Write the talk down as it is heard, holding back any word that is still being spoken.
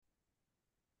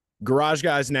Garage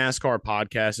Guys NASCAR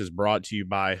podcast is brought to you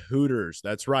by Hooters.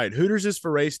 That's right. Hooters is for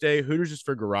race day. Hooters is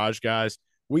for Garage Guys.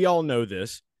 We all know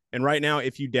this. And right now,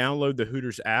 if you download the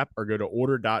Hooters app or go to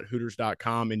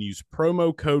order.hooters.com and use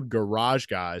promo code Garage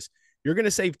Guys, you're going to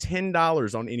save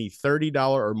 $10 on any $30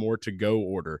 or more to go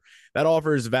order. That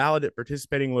offer is valid at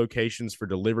participating locations for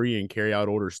delivery and carry out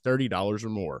orders $30 or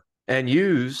more. And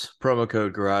use promo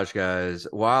code Garage Guys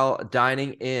while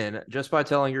dining in just by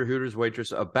telling your Hooters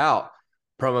waitress about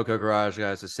promo code Garage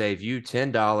Guys to save you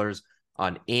 $10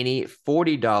 on any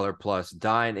 $40 plus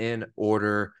dine-in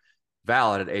order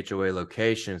valid at HOA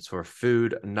locations for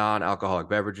food, non-alcoholic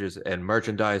beverages, and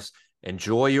merchandise.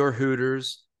 Enjoy your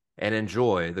Hooters and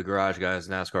enjoy the Garage Guys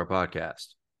NASCAR podcast.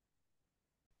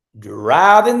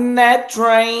 Driving that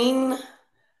train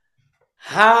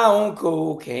high on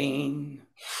cocaine.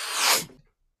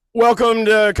 Welcome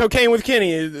to Cocaine with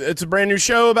Kenny. It's a brand new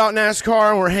show about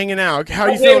NASCAR, and we're hanging out. How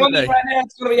are you feeling today? Right now,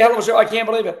 it's going to be a hell of a show. I can't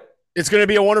believe it. It's going to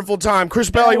be a wonderful time. Chris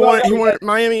Bell, he wanted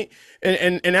Miami,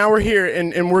 and now we're here,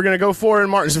 and we're going to go for it in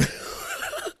Martinsville.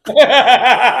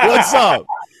 What's up?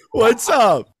 What's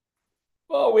up?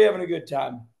 Well, we're having a good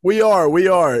time. We are.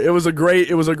 It was a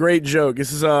great joke.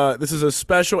 This is a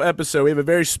special episode. We have a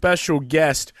very special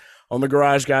guest on the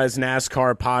Garage Guys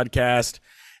NASCAR podcast.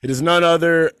 It is none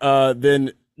other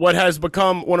than what has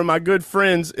become one of my good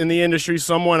friends in the industry,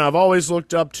 someone I've always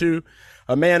looked up to,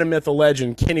 a man, a myth, a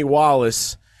legend. Kenny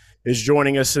Wallace is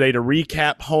joining us today to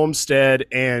recap Homestead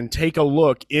and take a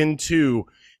look into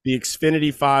the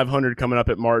Xfinity 500 coming up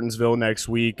at Martinsville next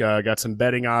week. Got some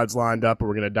betting odds lined up, and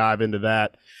we're going to dive into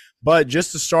that. But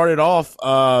just to start it off,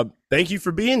 thank you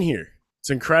for being here. It's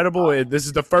incredible. This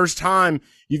is the first time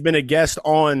you've been a guest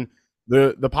on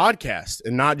the podcast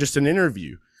and not just an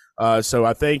interview. So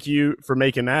I thank you for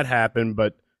making that happen.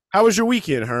 But how was your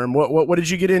weekend, Herm? What did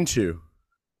you get into?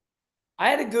 I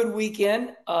had a good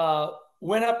weekend.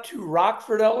 Went up to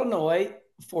Rockford, Illinois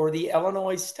for the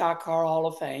Illinois Stock Car Hall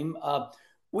of Fame.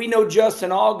 We know Justin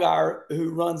Allgaier,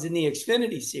 who runs in the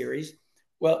Xfinity series.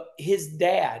 Well, his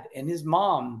dad and his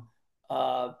mom,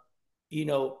 Mike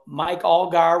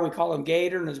Allgaier, we call him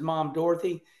Gator, and his mom,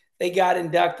 Dorothy, they got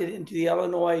inducted into the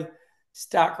Illinois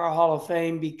Stock Car Hall of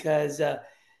Fame because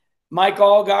Mike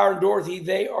Allgaier and Dorothy,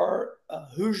 they are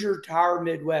Hoosier Tire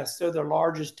Midwest. They're the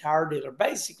largest tire dealer,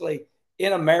 basically,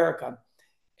 in America.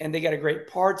 And they got a great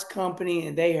parts company,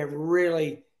 and they have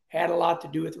really had a lot to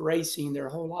do with racing their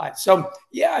whole life. So,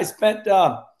 yeah, I spent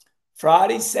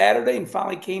Friday, Saturday, and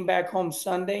finally came back home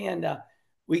Sunday, and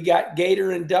we got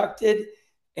Gator inducted.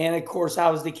 And, of course, I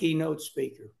was the keynote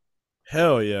speaker.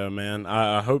 Hell yeah, man.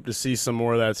 I hope to see some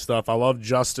more of that stuff. I love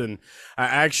Justin. I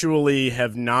actually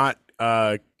have not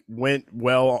went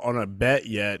well on a bet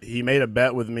yet. He made a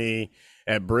bet with me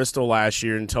at Bristol last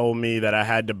year and told me that I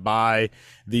had to buy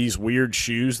these weird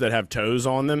shoes that have toes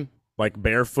on them, like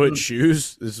barefoot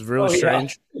shoes. This is really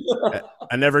strange. Yeah.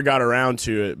 I never got around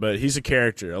to it, but he's a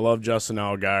character. I love Justin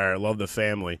Allgaier. I love the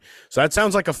family. So that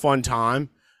sounds like a fun time.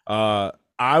 I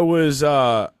was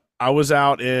out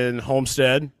in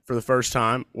Homestead for the first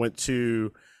time, went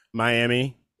to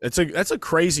Miami. That's a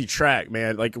crazy track,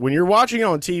 man. Like when you're watching it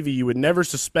on TV, you would never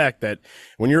suspect that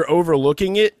when you're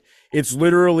overlooking it, it's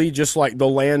literally just like the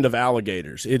land of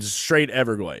alligators. It's straight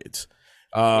Everglades.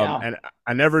 And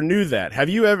I never knew that. Have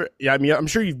you ever, I mean, I'm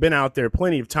sure you've been out there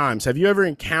plenty of times. Have you ever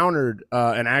encountered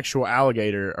an actual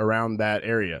alligator around that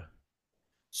area?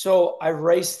 So I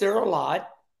raced there a lot.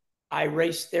 I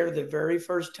raced there the very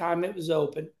first time it was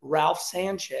open. Ralph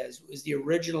Sanchez was the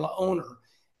original owner,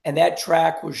 and that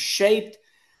track was shaped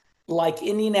like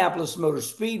Indianapolis Motor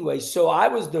Speedway. So I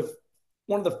was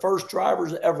one of the first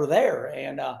drivers ever there.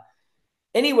 And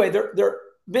anyway,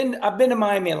 I've been to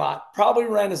Miami a lot, probably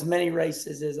ran as many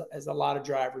races as a lot of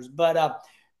drivers, but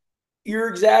you're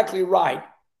exactly right.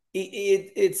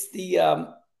 It's the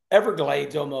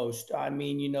Everglades almost. I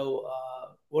mean,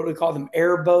 what do we call them?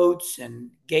 Airboats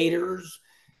and gators.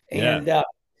 And I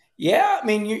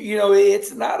mean,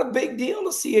 it's not a big deal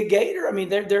to see a gator. I mean,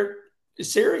 they're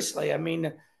seriously, I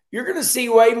mean, you're going to see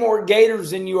way more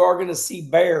gators than you are going to see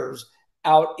bears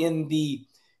out in the,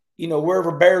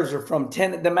 wherever bears are from,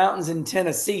 the mountains in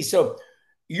Tennessee. So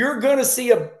you're going to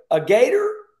see a gator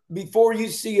before you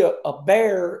see a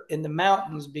bear in the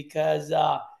mountains because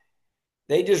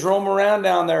they just roam around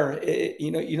down there.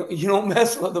 You don't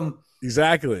mess with them.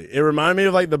 Exactly. It reminded me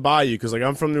of like the Bayou because like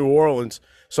I'm from New Orleans.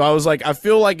 So I was like, I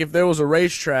feel like if there was a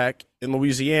racetrack in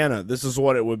Louisiana, this is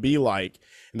what it would be like.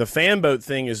 And the fan boat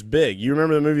thing is big. You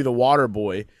remember the movie The Water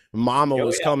Boy? Mama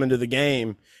was coming to the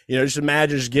game. Just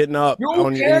imagine just getting up. You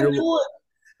can't do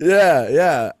it.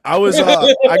 Yeah.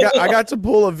 I got to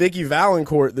pull a Vicky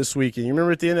Valancourt this weekend. You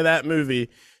remember at the end of that movie,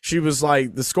 she was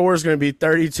like, the score is going to be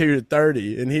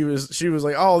 32-30, and she was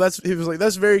like, oh, he was like,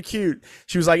 that's very cute.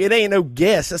 She was like, it ain't no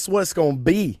guess, that's what it's going to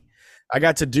be. I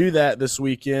got to do that this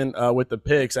weekend with the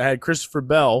picks. I had Christopher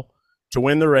Bell to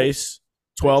win the race,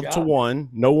 12-1.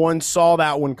 No one saw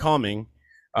that one coming.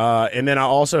 And then I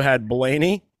also had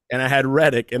Blaney and I had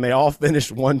Reddick, and they all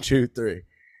finished 1, 2, 3.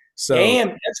 So, damn,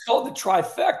 that's called the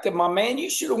trifecta, my man. You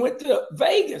should have went to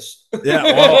Vegas. yeah,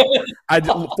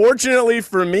 well, fortunately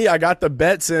for me, I got the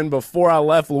bets in before I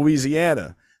left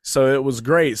Louisiana, so it was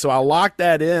great. So I locked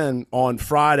that in on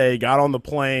Friday, got on the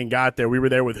plane, got there. We were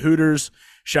there with Hooters.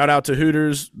 Shout out to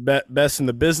Hooters, best in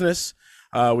the business.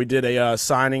 We did a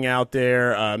signing out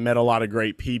there, met a lot of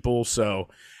great people. So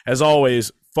as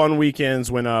always, fun weekends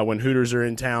when Hooters are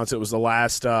in town. So it was the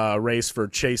last race for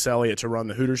Chase Elliott to run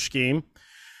the Hooters scheme.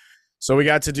 So we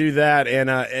got to do that, and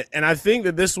I think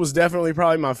that this was definitely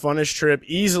probably my funnest trip,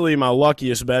 easily my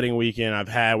luckiest betting weekend I've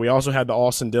had. We also had the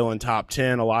Austin Dillon top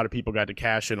 10. A lot of people got to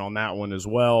cash in on that one as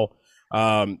well.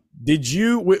 Did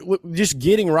you, just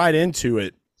getting right into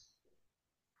it,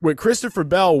 with Christopher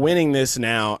Bell winning this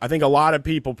now, I think a lot of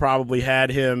people probably had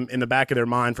him in the back of their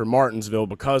mind for Martinsville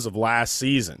because of last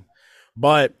season.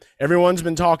 But everyone's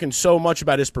been talking so much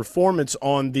about his performance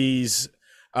on these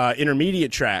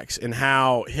intermediate tracks and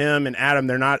how him and Adam,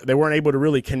 they weren't able to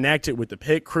really connect it with the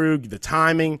pit crew, the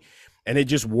timing, and it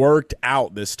just worked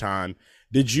out this time.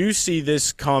 Did you see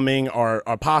this coming, or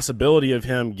a possibility of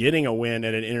him getting a win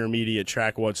at an intermediate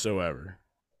track whatsoever?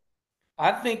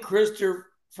 I think Christopher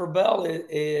Bell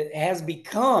has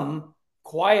become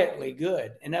quietly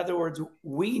good. In other words,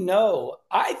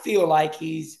 I feel like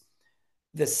he's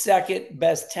the second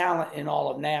best talent in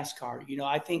all of NASCAR.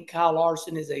 I think Kyle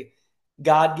Larson is a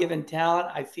God-given talent.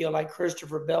 I feel like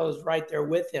Christopher Bell is right there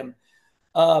with him.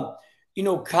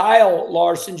 Kyle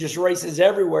Larson just races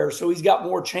everywhere, so he's got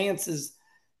more chances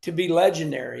to be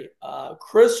legendary.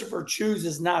 Christopher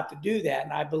chooses not to do that,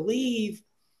 and I believe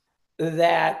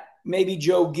that maybe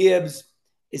Joe Gibbs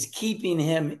is keeping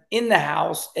him in the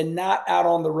house and not out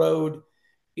on the road,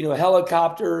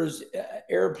 helicopters,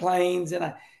 airplanes,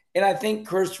 and I think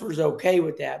Christopher's okay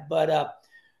with that. But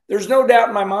there's no doubt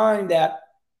in my mind that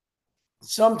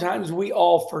sometimes we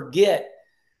all forget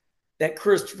that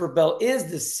Christopher Bell is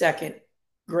the second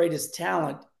greatest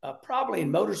talent, probably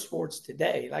in motorsports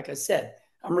today. Like I said,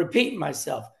 I'm repeating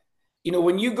myself.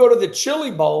 When you go to the Chili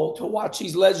Bowl to watch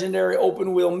these legendary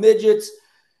open wheel midgets,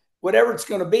 whatever it's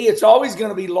going to be, it's always going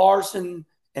to be Larson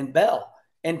and Bell.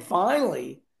 And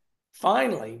finally,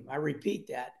 I repeat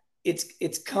that,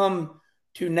 it's come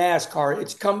to NASCAR.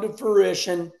 It's come to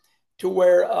fruition to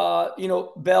where,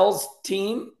 Bell's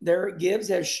team there at Gibbs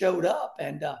has showed up.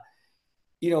 And,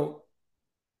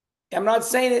 I'm not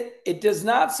saying it does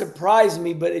not surprise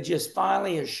me, but it just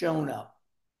finally has shown up.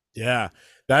 Yeah,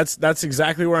 that's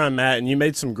exactly where I'm at. And you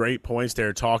made some great points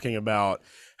there talking about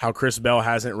how Chris Bell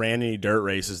hasn't ran any dirt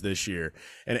races this year.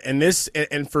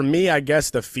 And for me, I guess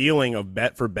the feeling of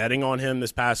betting on him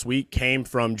this past week came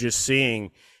from just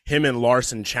seeing him and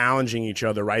Larson challenging each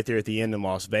other right there at the end in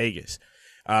Las Vegas.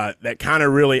 That kind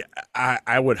of really,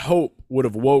 I would hope, would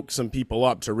have woke some people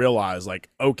up to realize, like,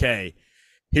 okay,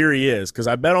 here he is. Because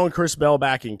I bet on Chris Bell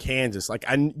back in Kansas. Like,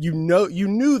 you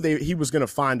knew he was going to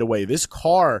find a way. This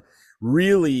car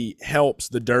really helps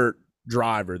the dirt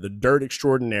driver, the dirt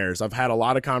extraordinaires. I've had a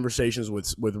lot of conversations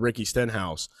with Ricky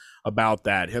Stenhouse about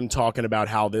that, him talking about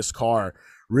how this car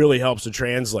really helps to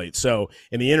translate. So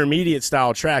in the intermediate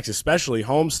style tracks, especially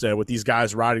Homestead, with these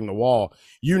guys riding the wall,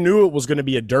 you knew it was going to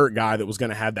be a dirt guy that was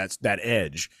going to have that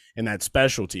edge and that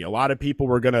specialty. A lot of people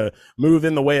were going to move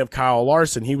in the way of Kyle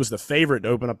Larson. He was the favorite to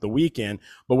open up the weekend,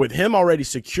 but with him already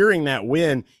securing that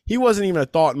win, he wasn't even a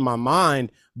thought in my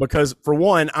mind, because for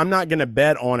one, I'm not going to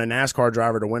bet on a NASCAR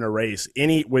driver to win a race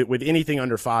with anything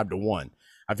under 5-1.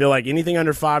 I feel like anything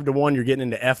under 5-1, you're getting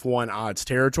into F1 odds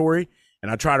territory. And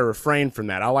I try to refrain from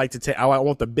that. I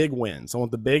want the big wins. I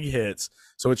want the big hits.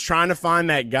 So it's trying to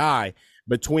find that guy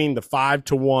between the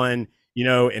 5-1,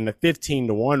 and the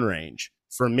 15-1 range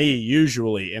for me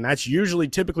usually. And that's usually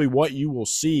typically what you will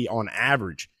see on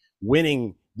average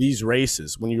winning these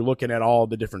races when you're looking at all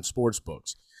the different sports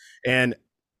books. And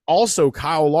also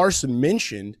Kyle Larson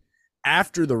mentioned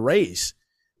after the race,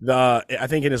 I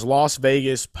think in his Las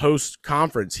Vegas post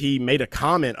conference, he made a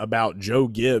comment about Joe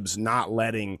Gibbs not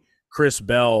letting Chris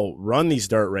Bell run these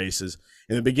dirt races.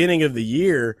 In the beginning of the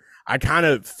year, I kind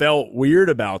of felt weird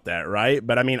about that, right?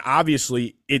 But I mean,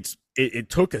 obviously it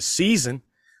took a season,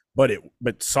 but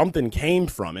something came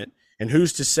from it. And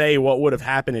who's to say what would have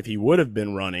happened if he would have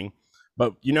been running?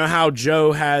 But you know how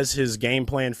Joe has his game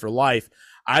plan for life?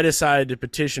 I decided to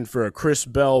petition for a Chris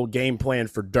Bell game plan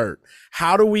for dirt.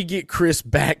 How do we get Chris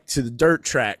back to the dirt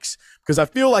tracks? Because I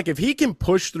feel like if he can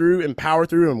push through and power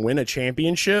through and win a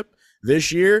championship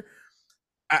this year,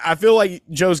 I feel like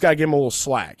Joe's got to give him a little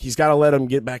slack. He's got to let him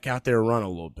get back out there and run a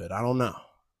little bit. I don't know.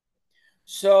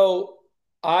 So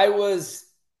I was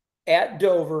at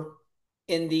Dover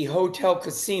in the hotel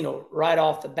casino right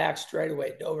off the back straightaway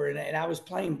at Dover, and I was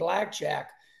playing blackjack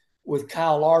with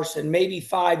Kyle Larson maybe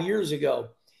 5 years ago.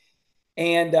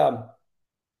 And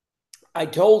I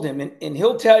told him, and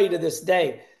he'll tell you to this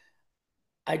day,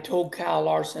 I told Kyle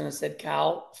Larson, I said,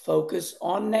 Kyle, focus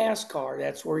on NASCAR.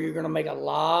 That's where you're going to make a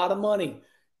lot of money.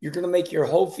 You're going to make your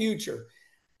whole future.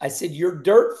 I said, your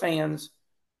dirt fans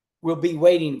will be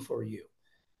waiting for you.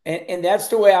 And that's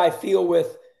the way I feel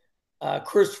with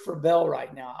Christopher Bell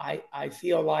right now. I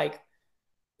feel like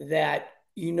that,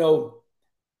 you know,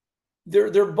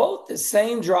 they're both the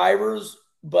same drivers,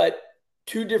 but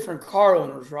two different car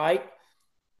owners, right?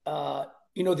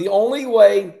 You know, the only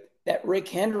way that Rick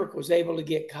Hendrick was able to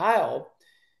get Kyle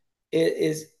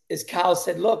is Kyle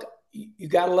said, look, you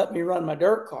got to let me run my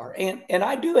dirt car. And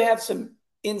I do have some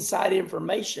inside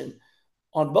information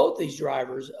on both these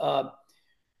drivers.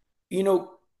 You know,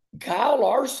 Kyle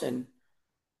Larson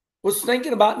was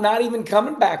thinking about not even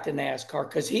coming back to NASCAR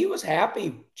because he was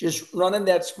happy just running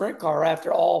that sprint car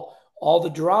after all the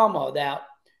drama that,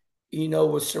 you know,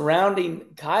 was surrounding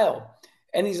Kyle.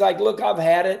 And he's like, look, I've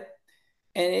had it.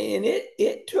 And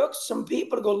it took some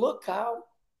people to go, look, Kyle,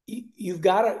 you've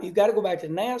got to go back to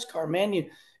NASCAR, man.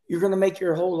 You're going to make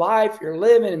your whole life, you're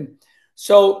living.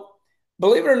 So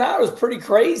believe it or not, it was pretty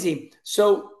crazy.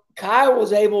 So Kyle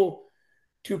was able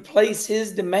to place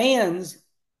his demands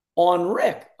on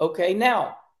Rick. Okay,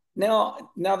 now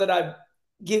that I've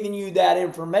given you that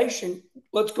information,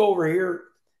 let's go over here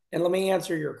and let me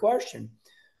answer your question.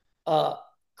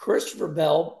 Christopher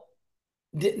Bell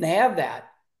didn't have that.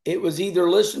 It was either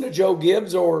listen to Joe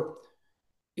Gibbs or,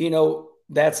 you know,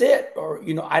 that's it. Or,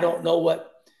 you know, I don't know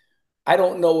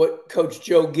what Coach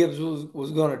Joe Gibbs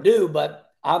was going to do, but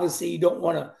obviously you don't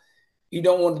want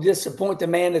to disappoint the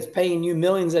man that's paying you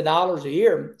millions of dollars a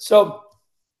year. So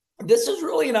this is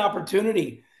really an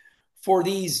opportunity for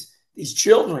these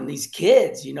children, these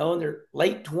kids, you know, in their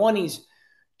late 20s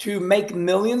to make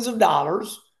millions of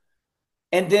dollars.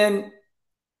 And then,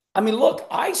 I mean, look,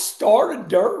 I started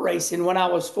dirt racing when I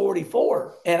was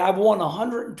 44, and I've won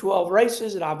 112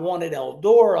 races, and I've won at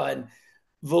Eldora and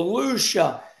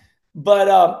Volusia.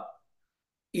 But,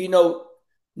 you know,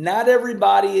 not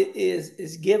everybody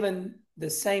is given the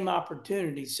same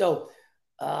opportunity. So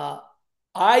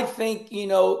I think, you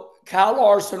know, Kyle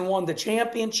Larson won the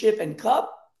championship and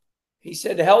cup. He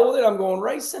said, to hell with it, I'm going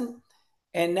racing.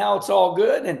 And now it's all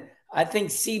good. And I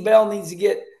think C-Bell needs to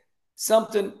get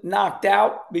something knocked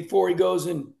out before he goes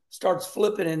and starts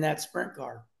flipping in that sprint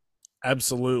car.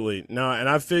 Absolutely. No, and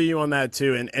I feel you on that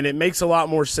too. And it makes a lot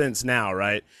more sense now,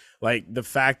 right? Like the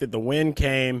fact that the win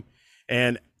came,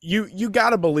 and you got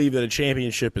to believe that a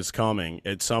championship is coming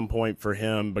at some point for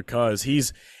him, because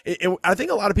I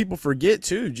think a lot of people forget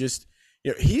too, just,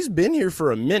 you know, he's been here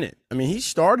for a minute. I mean, he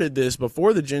started this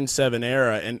before the Gen 7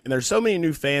 era, and there's so many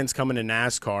new fans coming to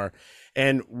NASCAR.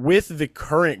 And with the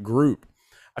current group,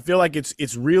 I feel like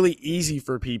it's really easy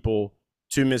for people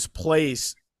to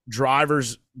misplace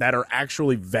drivers that are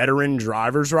actually veteran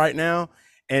drivers right now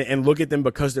and look at them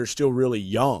because they're still really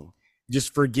young,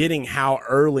 just forgetting how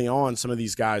early on some of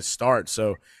these guys start.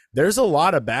 So there's a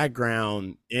lot of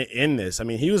background in this. I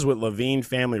mean, he was with Levine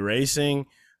Family Racing,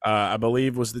 I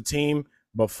believe was the team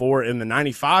before, in the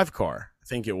 95 car, I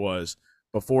think it was,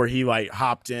 before he like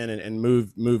hopped in and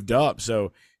moved up.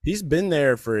 So he's been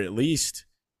there for at least,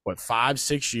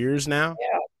 5-6 years now.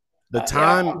 Yeah. The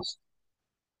time.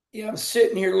 I'm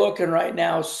sitting here looking right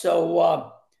now.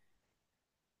 So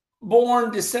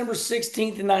born December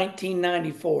 16th,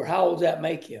 1994. How old does that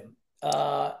make him?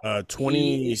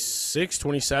 26,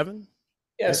 27.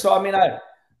 Yeah. So, I mean,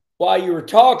 while you were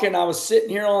talking, I was sitting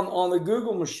here on the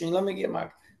Google machine. Let me get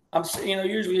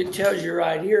usually it tells you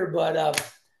right here, but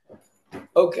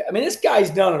okay. I mean, this guy's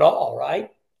done it all,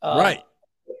 right? Right.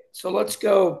 So let's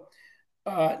go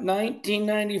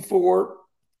 1994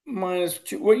 minus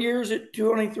 2. What year is it?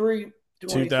 23?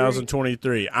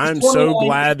 2023. I'm so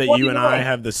glad that you and I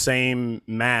have the same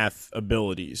math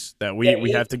abilities that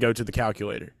we have to go to the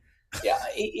calculator. Yeah,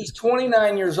 he's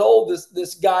 29 years old.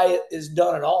 This guy has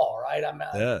done it all, right?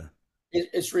 Yeah.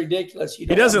 It's ridiculous. He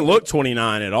doesn't look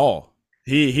 29 at all.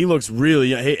 He looks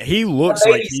really – he looks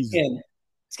like he's –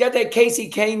 He's got that Casey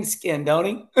Kane skin, don't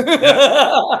he?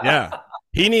 Yeah.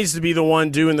 He needs to be the one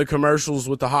doing the commercials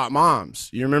with the hot moms.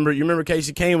 You remember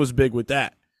Casey Kane was big with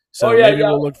that. Oh So yeah, maybe yeah,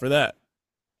 we'll look for that.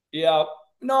 yeah.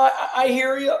 No, I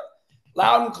hear you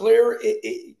loud and clear.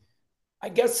 I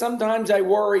guess sometimes I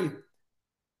worry.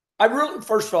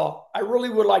 First of all, I really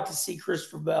would like to see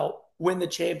Christopher Bell win the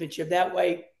championship. That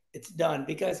way, it's done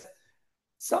because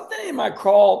something in my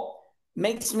crawl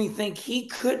makes me think he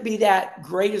could be that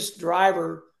greatest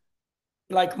driver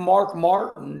like Mark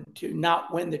Martin to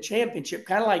not win the championship,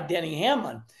 kind of like Denny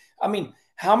Hamlin. I mean,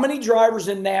 how many drivers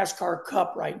in NASCAR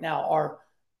Cup right now are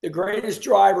the greatest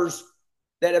drivers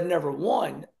that have never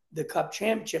won the Cup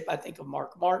championship? I think of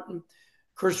Mark Martin.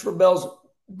 Christopher Bell's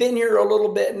been here a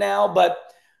little bit now, but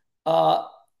uh,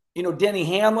 Denny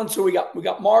Hamlin. So we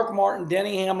got Mark Martin,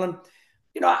 Denny Hamlin.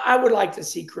 I would like to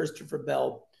see Christopher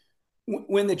Bell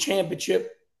win the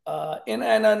championship. And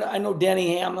I know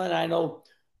Denny Hamlin. I know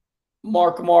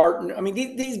Mark Martin. I mean,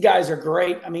 these guys are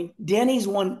great. I mean, Denny's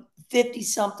won 50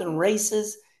 something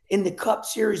races in the Cup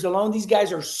Series alone. These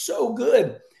guys are so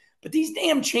good. But these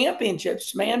damn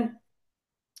championships, man,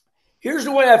 here's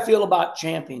the way I feel about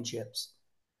championships: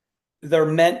 they're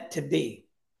meant to be.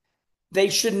 They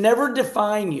should never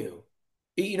define you.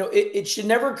 It should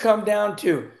never come down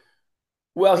to,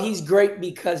 well, he's great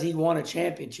because he won a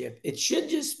championship. It should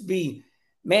just be,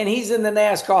 man, he's in the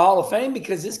NASCAR Hall of Fame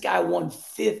because this guy won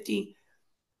 50.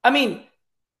 I mean,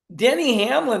 Denny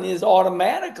Hamlin is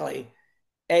automatically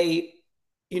a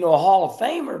a Hall of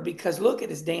Famer because look at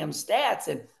his damn stats.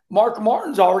 And Mark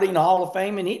Martin's already in the Hall of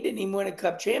Fame and he didn't even win a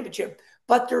Cup championship,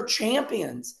 but they're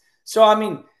champions. So I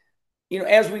mean,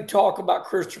 as we talk about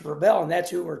Christopher Bell, and that's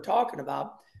who we're talking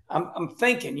about, I'm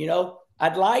thinking,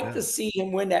 I'd like to see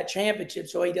him win that championship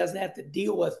so he doesn't have to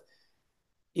deal with,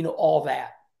 all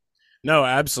that. No,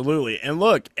 absolutely. And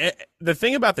look, the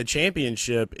thing about the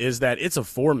championship is that it's a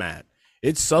format.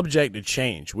 It's subject to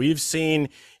change. You've seen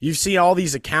all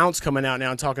these accounts coming out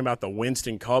now talking about the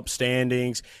Winston Cup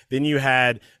standings. Then you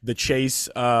had the Chase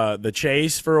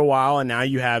for a while, and now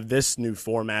you have this new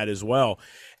format as well.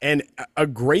 And a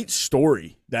great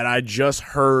story that I just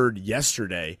heard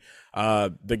yesterday.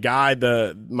 The guy,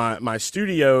 my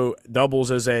studio doubles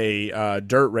as a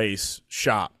dirt race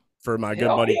shop for my good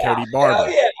buddy Cody Barber.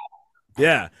 Hell yeah.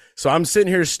 Yeah. So I'm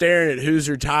sitting here staring at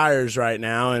Hoosier tires right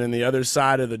now, and in the other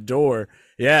side of the door,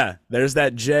 yeah, there's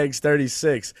that Jegs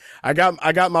 36. I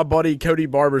got my buddy Cody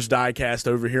Barber's diecast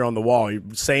over here on the wall.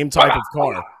 Same type of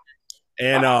car.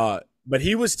 And but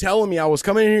he was telling me, I was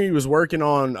coming here, he was working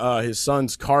on his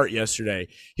son's kart yesterday.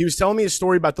 He was telling me a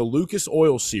story about the Lucas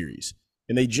Oil Series.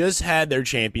 And they just had their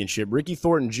championship. Ricky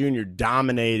Thornton Jr.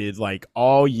 dominated like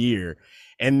all year.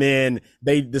 And then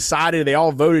they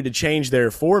all voted to change their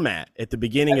format at the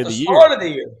beginning of the year. Start of the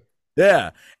year.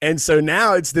 Yeah. And so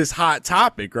now it's this hot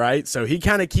topic, right? So he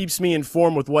kind of keeps me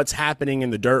informed with what's happening in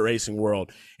the dirt racing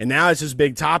world. And now it's this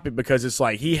big topic because it's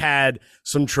like he had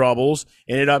some troubles,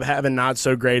 ended up having not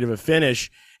so great of a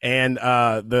finish. And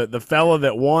the fella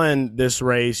that won this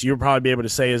race, you'll probably be able to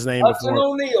say his name Hudson before.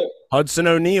 O'Neal. Hudson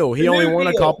O'Neal. He only won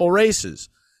a couple races.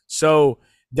 So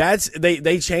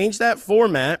they changed that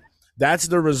format. That's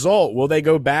the result. Will they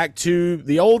go back to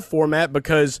the old format?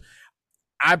 Because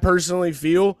I personally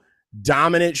feel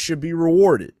dominance should be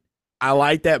rewarded. I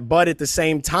like that. But at the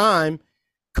same time,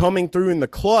 coming through in the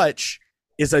clutch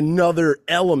is another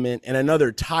element and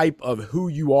another type of who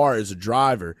you are as a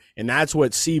driver. And that's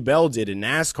what C. Bell did in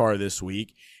NASCAR this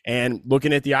week. And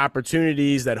looking at the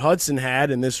opportunities that Hudson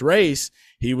had in this race,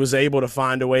 he was able to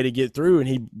find a way to get through, and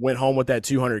he went home with that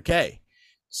 200K.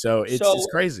 So it's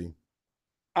crazy.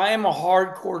 I am a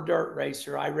hardcore dirt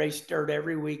racer. I race dirt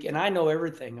every week, and I know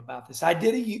everything about this. I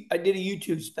did a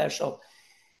YouTube special.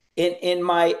 In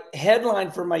my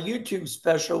headline for my YouTube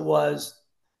special was,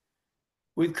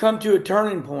 "We've come to a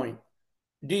turning point.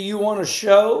 Do you want a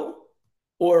show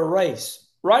or a race?"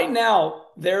 Right now,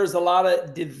 there's a lot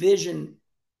of division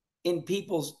in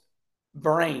people's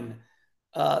brain.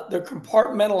 They're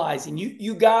compartmentalizing.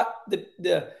 You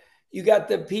got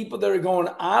the people that are going,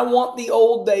 "I want the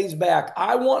old days back.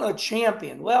 I want a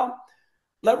champion." Well,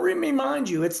 let me remind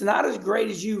you, it's not as great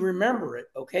as you remember it,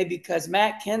 okay? Because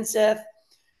Matt Kenseth,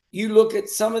 you look at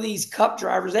some of these Cup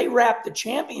drivers, they wrapped the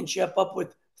championship up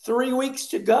with 3 weeks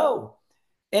to go.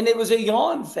 And it was a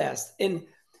yawn fest. And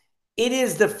it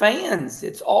is the fans.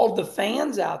 It's all the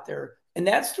fans out there. And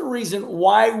that's the reason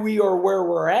why we are where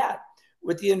we're at.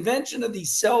 With the invention of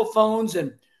these cell phones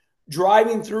and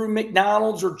driving through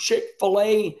McDonald's or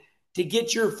Chick-fil-A to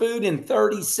get your food in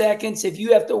 30 seconds. If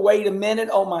you have to wait a minute,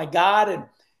 oh my God. And,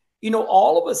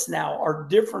 all of us now are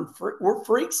different. We're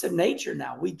freaks of nature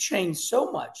now. We've changed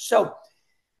so much. So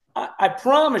I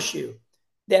promise you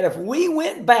that if we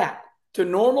went back to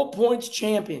normal points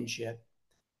championship,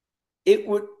 it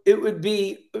would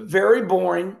be very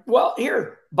boring. Well,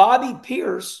 here, Bobby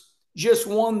Pierce just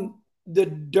won the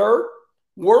Dirt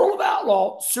World of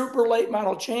Outlaw Super Late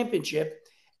Model Championship,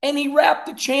 and he wrapped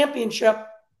the championship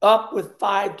up with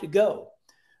 5 to go.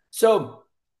 So,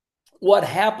 what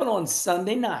happened on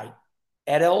Sunday night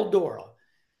at Eldora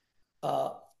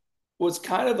was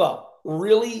kind of a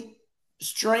really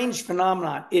strange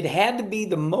phenomenon. It had to be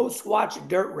the most watched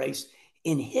dirt race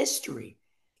in history.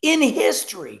 In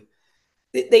history,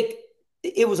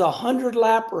 it was a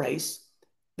 100-lap race.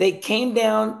 They came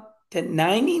down to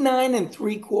 99 and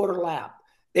 3/4 lap.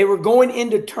 They were going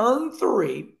into turn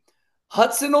 3.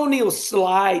 Hudson O'Neal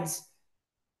slides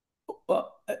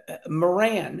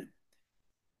Moran,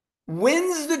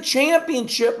 wins the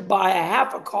championship by a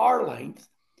half a car length,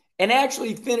 and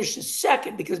actually finishes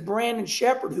second because Brandon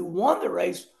Sheppard, who won the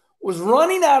race, was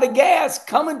running out of gas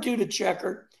coming to the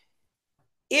checker.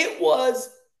 It was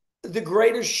the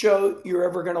greatest show you're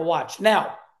ever going to watch.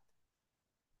 Now,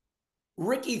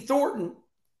 Ricky Thornton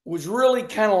was really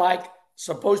kind of like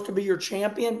supposed to be your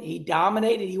champion. He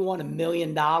dominated. He won $1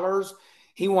 million.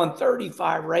 He won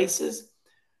 35 races,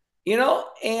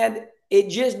 and it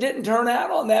just didn't turn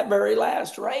out on that very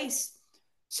last race.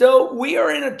 So we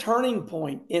are in a turning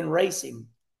point in racing.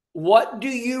 What do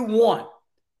you want?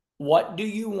 What do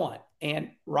you want?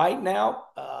 And right now,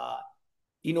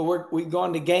 we've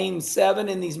gone to Game 7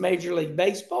 in these Major League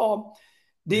Baseball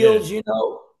deals.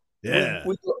 Yeah.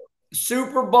 We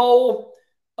Super Bowl.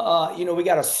 We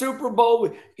got a Super Bowl.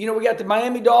 We got the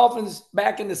Miami Dolphins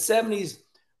back in the 70s,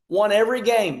 won every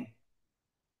game,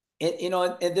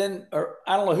 and then, or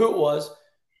I don't know who it was,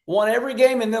 won every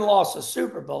game and then lost a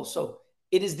Super Bowl. So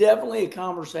it is definitely a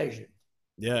conversation.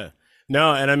 Yeah.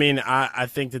 No, and I mean, I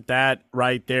think that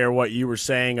right there, what you were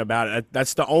saying about it,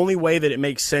 that's the only way that it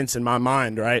makes sense in my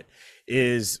mind, right?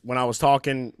 Is when I was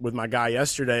talking with my guy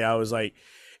yesterday, I was like,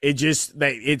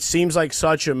 it seems like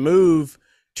such a move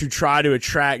to try to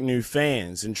attract new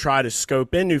fans and try to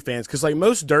scope in new fans. Because like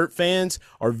most dirt fans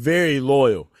are very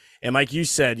loyal. And like you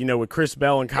said, with Chris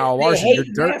Bell and Kyle Larson,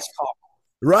 hate NASCAR.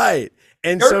 Right.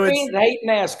 And dirt so fans hate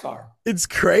NASCAR. It's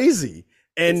crazy.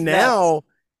 And it's now nuts.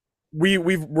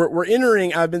 we're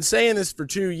entering. I've been saying this for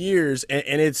 2 years,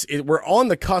 and we're on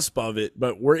the cusp of it.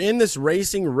 But we're in this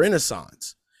racing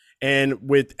renaissance, and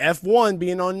with F1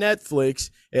 being on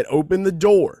Netflix, it opened the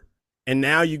door. And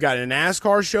now you got a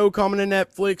NASCAR show coming to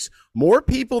Netflix. More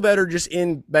people that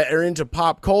are into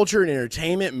pop culture and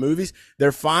entertainment, movies,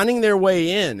 they're finding their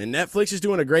way in. And Netflix is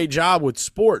doing a great job with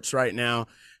sports right now,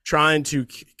 trying to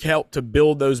help to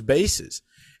build those bases.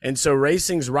 And so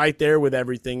racing's right there with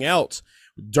everything else.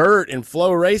 Dirt and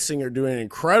Flow Racing are doing an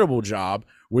incredible job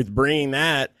with bringing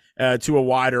that to a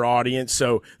wider audience.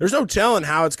 So there's no telling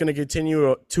how it's going to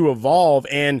continue to evolve.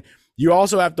 And you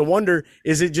also have to wonder,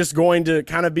 is it just going to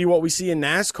kind of be what we see in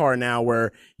NASCAR now,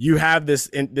 where you have this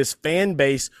fan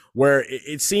base where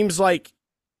it seems like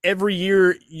every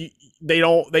year they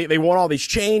want all these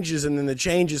changes, and then the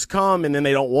changes come and then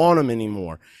they don't want them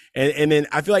anymore. And then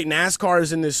I feel like NASCAR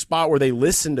is in this spot where they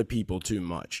listen to people too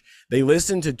much. They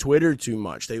listen to Twitter too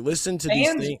much. They listen to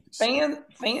these things.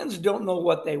 Fans don't know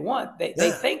what they want. They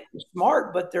think they're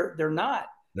smart, but they're not.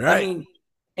 Right. I mean,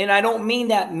 and I don't mean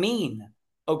that mean.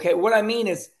 Okay, what I mean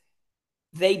is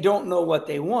they don't know what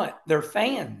they want. They're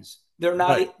fans. They're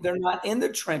not. Right. They're not in the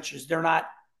trenches. They're not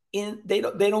in. They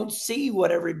don't see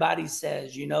what everybody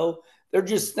says. They're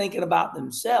just thinking about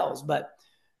themselves. But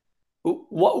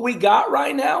what we got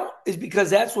right now is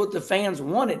because that's what the fans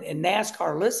wanted, and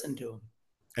NASCAR listened to them.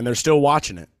 And they're still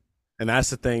watching it, and that's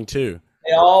the thing too.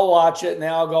 They all watch it, and they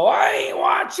all go, "I ain't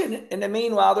watching it." And then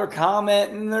meanwhile, they're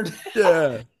commenting.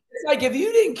 Yeah. It's like if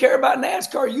you didn't care about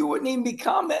NASCAR, you wouldn't even be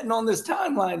commenting on this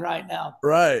timeline right now.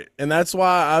 Right. And that's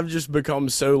why I've just become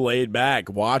so laid back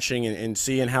watching and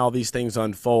seeing how these things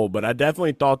unfold. But I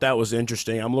definitely thought that was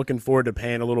interesting. I'm looking forward to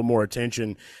paying a little more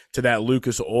attention to that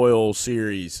Lucas Oil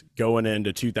series going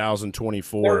into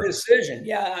 2024. Their decision.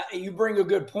 Yeah, you bring a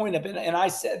good point up, and I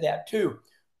said that too.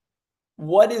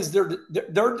 What is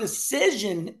their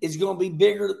decision is going to be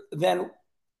bigger than,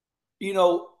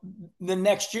 the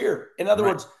next year. In other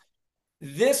words,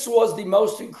 this was the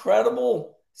most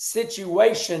incredible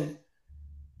situation.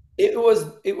 It was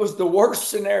the worst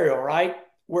scenario, right?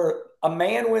 Where a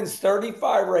man wins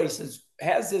 35 races,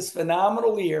 has this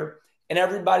phenomenal year, and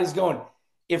everybody's going,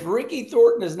 if Ricky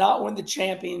Thornton does not win the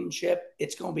championship,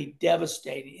 it's going to be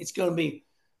devastating. It's going to be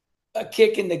a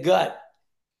kick in the gut.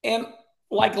 And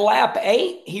like lap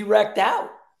 8, he wrecked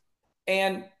out.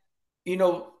 And,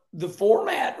 the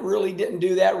format really didn't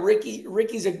do that.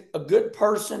 Ricky's a good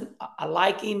person. I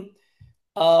like him.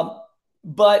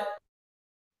 But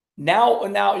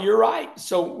now you're right.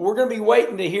 So we're going to be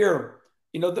waiting to hear.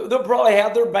 They'll probably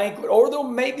have their banquet, or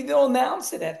they'll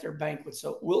announce it at their banquet.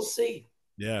 So we'll see.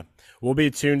 Yeah, we'll be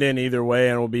tuned in either way,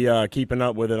 and we'll be keeping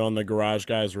up with it on the Garage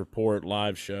Guys Report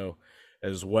live show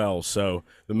as well. So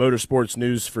the motorsports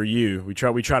news for you, we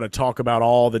try to talk about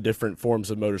all the different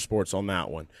forms of motorsports on that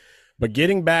one. But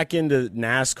getting back into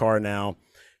NASCAR now,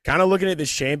 kind of looking at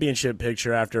this championship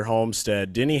picture after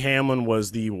Homestead, Denny Hamlin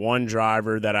was the one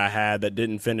driver that I had that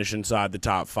didn't finish inside the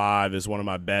top 5 as one of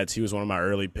my bets. He was one of my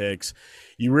early picks.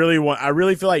 I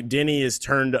really feel like Denny has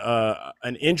turned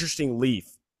an interesting leaf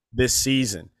this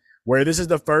season, where this is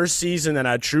the first season that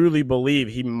I truly believe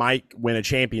he might win a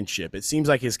championship. It seems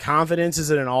like his confidence is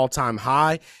at an all-time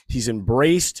high. He's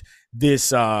embraced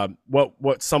this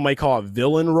what some may call a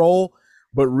villain role,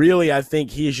 but really I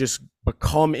think he has just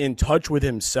become in touch with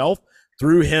himself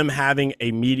through him having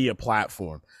a media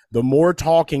platform. The more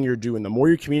talking you're doing, the more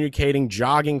you're communicating,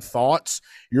 jogging thoughts,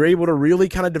 you're able to really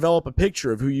kind of develop a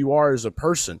picture of who you are as a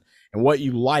person and what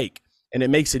you like. And it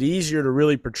makes it easier to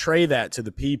really portray that to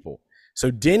the people.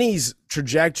 So Denny's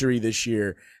trajectory this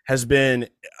year has been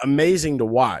amazing to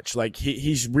watch. Like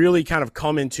he's really kind of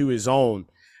come into his own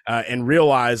and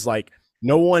realized like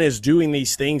no one is doing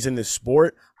these things in this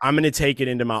sport. I'm going to take it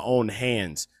into my own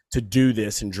hands to do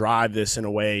this and drive this in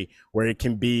a way where it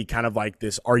can be kind of like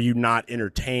this "are you not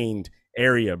entertained"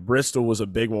 area. Bristol was a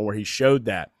big one where he showed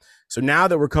that. So now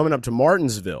that we're coming up to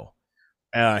Martinsville,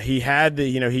 he had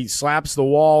he slaps the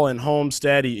wall in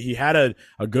Homestead. He had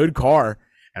a good car,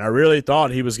 and I really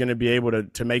thought he was going to be able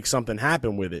to make something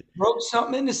happen with it. Broke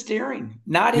something in the steering.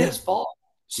 Not his fault.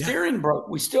 Steering broke.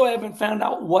 We still haven't found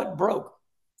out what broke.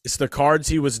 It's the cards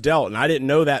he was dealt, and I didn't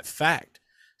know that fact.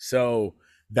 So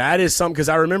that is something, because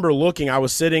I remember I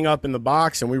was sitting up in the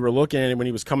box, and we were looking at it when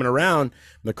he was coming around.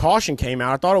 The caution came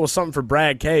out. I thought it was something for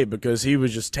Brad K because he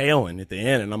was just tailing at the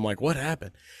end, and I'm like, what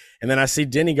happened? And then I see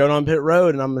Denny going on pit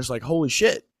road, and I'm just like, holy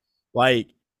shit. Like,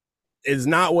 it's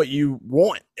not what you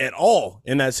want at all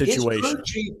in that situation.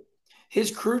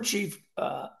 His crew chief,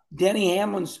 Denny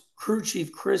Hamlin's crew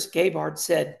chief, Chris Gabehart,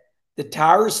 said, the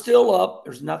tire is still up.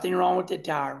 There's nothing wrong with the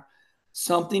tire.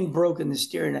 Something broke in the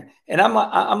steering. And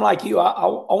I'm like you. I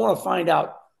want to find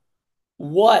out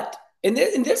what. And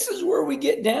this is where we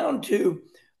get down to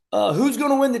who's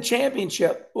going to win the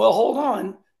championship. Well, hold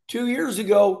on. 2 years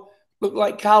ago, looked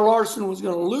like Kyle Larson was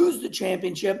going to lose the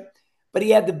championship, but he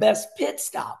had the best pit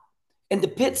stop. And the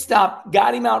pit stop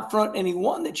got him out front, and he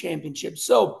won the championship.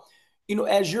 So,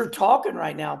 as you're talking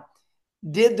right now,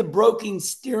 did the broken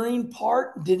steering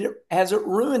part, has it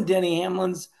ruined Denny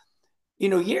Hamlin's,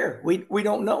 year? We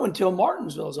don't know until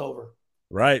Martinsville's over.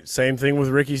 Right. Same thing with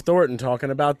Ricky Thornton talking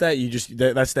about that.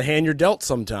 That's the hand you're dealt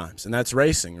sometimes, and that's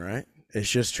racing, right? It's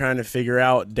just trying to figure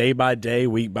out day by day,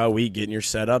 week by week, getting your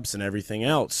setups and everything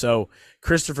else. So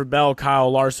Christopher Bell, Kyle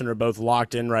Larson are both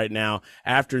locked in right now.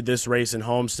 After this race in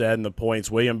Homestead and the points,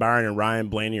 William Byron and Ryan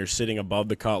Blaney are sitting above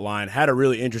the cut line. Had a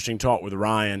really interesting talk with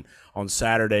Ryan on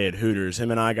Saturday at Hooters. Him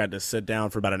and I got to sit down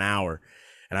for about an hour.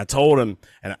 And I told him,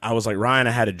 and I was like, Ryan,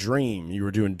 I had a dream. You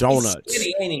were doing donuts. He's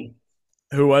skinny, ain't he?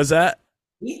 Who was that?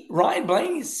 Ryan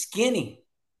Blaney's skinny.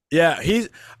 Yeah,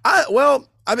 I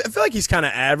feel like he's kind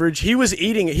of average. He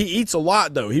eats a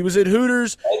lot though. He was at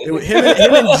Hooters. Him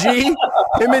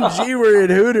and G were at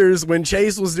Hooters when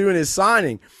Chase was doing his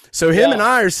signing. So him and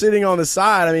I are sitting on the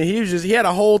side. I mean, he had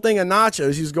a whole thing of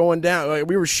nachos. He was going down. Like,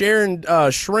 we were sharing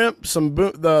shrimp,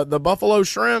 the buffalo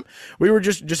shrimp. We were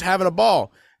just having a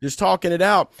ball, just talking it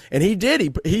out. And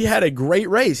he had a great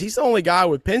race. He's the only guy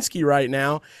with Penske right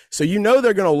now. So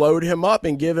they're going to load him up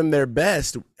and give him their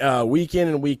best week in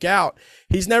and week out.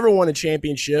 He's never won a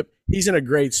championship. He's in a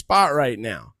great spot right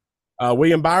now.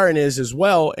 William Byron is as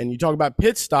well. And you talk about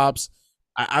pit stops.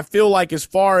 I feel like as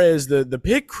far as the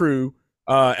pit crew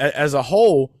as a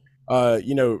whole,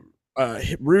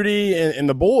 Rudy and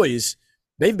the boys,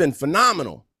 they've been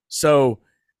phenomenal. So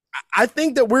I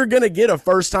think that we're going to get a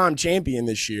first-time champion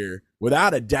this year,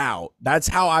 without a doubt. That's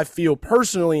how I feel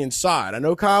personally inside. I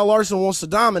know Kyle Larson wants to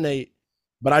dominate,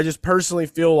 but I just personally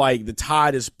feel like the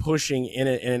tide is pushing in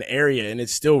an area, and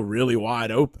it's still really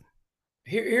wide open.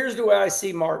 Here's the way I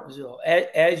see Martinsville.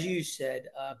 As you said,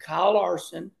 Kyle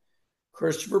Larson,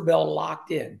 Christopher Bell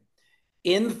locked in.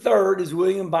 In third is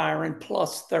William Byron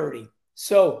plus 30.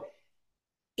 So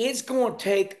it's going to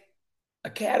take a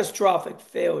catastrophic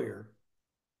failure,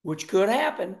 which could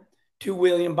happen, to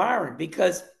William Byron,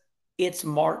 because it's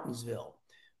Martinsville.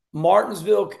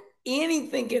 Martinsville,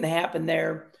 anything can happen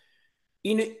there.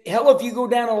 Hell, if you go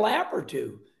down a lap or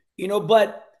two,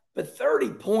 but 30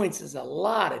 points is a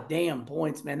lot of damn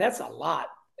points, man. That's a lot.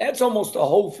 That's almost a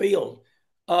whole field.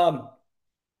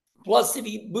 Plus, if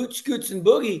he boot scoots and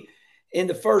boogie in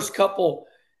the first couple,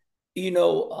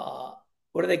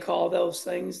 what do they call those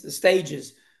things? The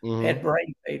stages. Mm-hmm. Had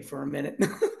brain fade for a minute, Yeah.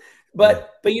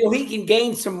 but he can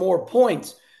gain some more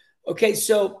points. Okay,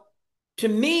 so to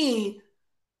me,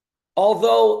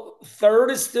 although third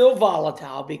is still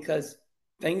volatile because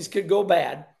things could go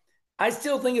bad, I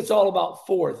still think it's all about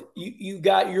fourth. You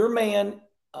got your man,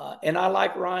 and I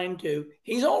like Ryan too.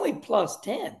 He's only plus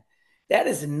 10. That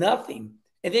is nothing.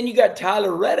 And then you got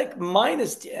Tyler Reddick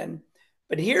minus 10.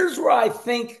 But here's where I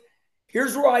think,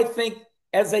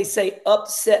 as they say,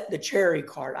 upset the cherry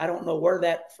card. I don't know where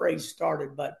that phrase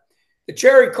started, but the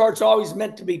cherry card's always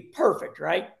meant to be perfect,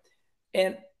 right?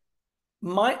 And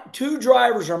my two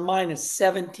drivers are minus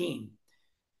 17,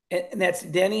 and that's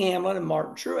Denny Hamlin and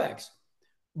Martin Truex.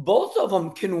 Both of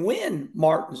them can win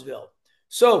Martinsville.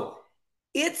 So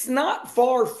it's not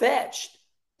far fetched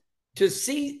to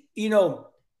see, then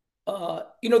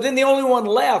the only one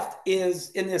left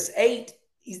is in this eight.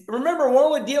 Remember, we're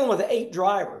only dealing with 8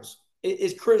 drivers,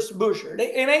 is Chris Buescher.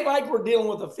 It ain't like we're dealing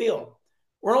with a field.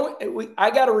 I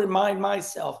got to remind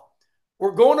myself,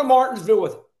 we're going to Martinsville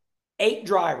with 8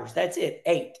 drivers. That's it,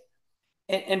 8.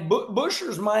 And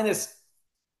Buescher's minus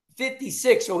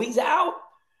 56, so he's out.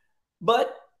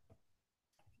 But,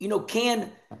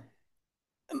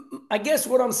 I guess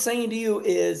what I'm saying to you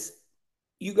is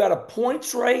you got a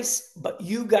points race, but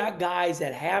you got guys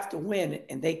that have to win,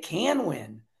 and they can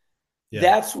win. Yeah.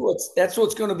 That's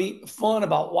what's going to be fun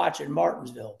about watching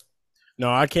Martinsville. No,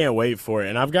 I can't wait for it.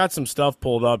 And I've got some stuff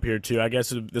pulled up here, too. I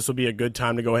guess this will be a good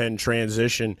time to go ahead and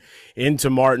transition into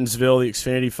Martinsville, the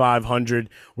Xfinity 500.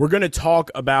 We're going to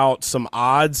talk about some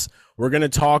odds. We're going to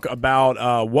talk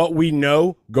about what we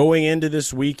know going into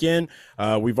this weekend.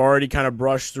 We've already kind of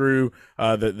brushed through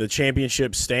the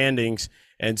championship standings.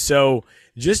 And so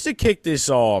just to kick this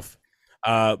off,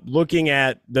 looking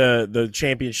at the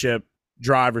championship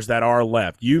drivers that are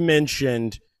left, you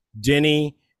mentioned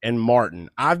Denny and Martin.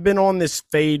 I've been on this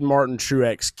fade Martin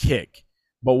Truex kick,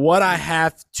 but what I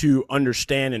have to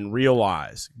understand and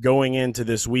realize going into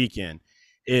this weekend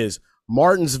is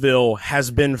Martinsville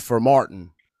has been for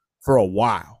Martin for a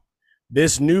while.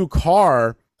 This new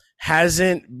car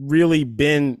hasn't really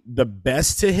been the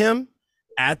best to him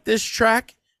at this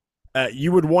track.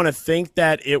 You would want to think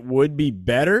that it would be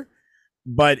better,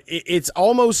 but it's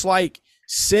almost like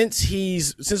since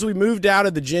we moved out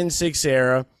of the Gen 6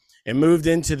 era and moved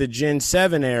into the Gen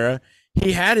 7 era,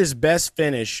 he had his best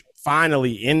finish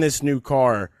finally in this new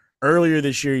car. Earlier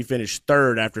this year, he finished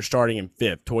third after starting in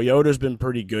fifth. Toyota's been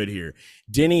pretty good here.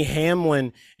 Denny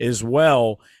Hamlin as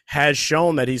well has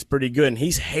shown that he's pretty good, and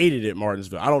he's hated at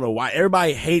Martinsville. I don't know why.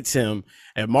 Everybody hates him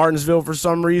at Martinsville for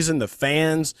some reason. The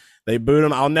fans, they booed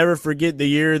him. I'll never forget the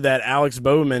year that Alex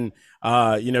Bowman,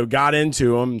 got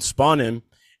into him, spun him,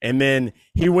 and then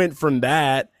he went from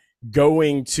that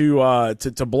going to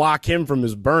block him from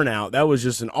his burnout. That was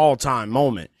just an all-time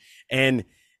moment. And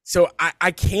so I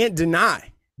can't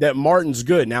deny that Martin's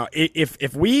good. Now,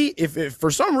 if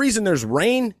for some reason there's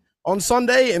rain on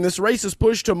Sunday and this race is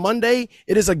pushed to Monday,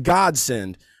 it is a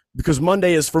godsend because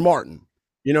Monday is for Martin.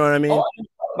 You know what I mean? Oh, I didn't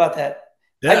talk about that.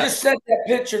 Yeah. I just sent that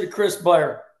picture to Chris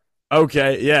Blair.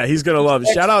 Okay, yeah, he's going to love it.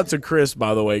 Shout out to Chris,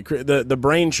 by the way, the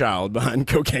brainchild behind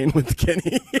Cocaine with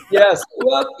Kenny. Yes.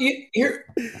 Well,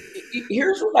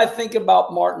 here's what I think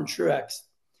about Martin Truex.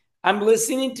 I'm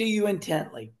listening to you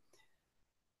intently,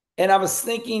 and I was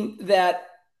thinking that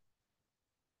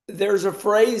there's a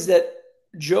phrase that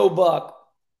Joe Buck,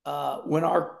 when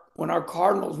our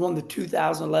Cardinals won the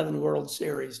 2011 World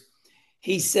Series,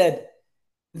 he said,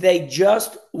 they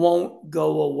just won't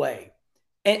go away.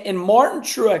 And Martin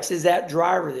Truex is that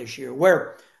driver this year,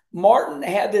 where Martin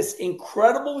had this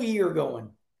incredible year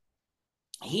going.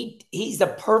 He's the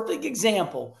perfect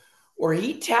example where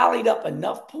he tallied up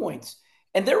enough points.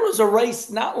 And there was a race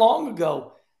not long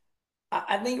ago.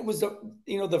 I think it was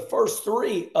the first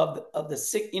 3 of the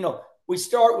 6. We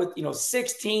start with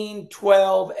 16,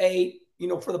 12, 8.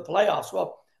 For the playoffs.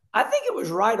 Well, I think it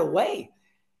was right away.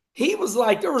 He was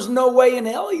like, there was no way in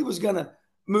hell he was going to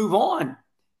move on.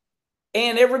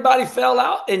 And everybody fell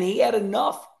out, and he had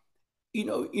enough. They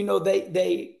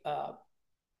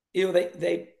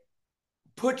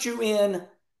put you in,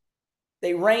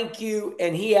 they rank you,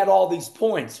 and he had all these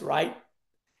points, right?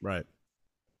 Right.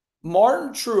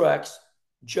 Martin Truex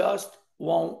just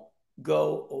won't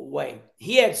go away.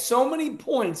 He had so many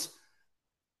points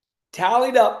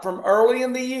tallied up from early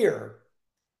in the year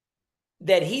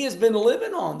that he has been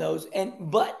living on those,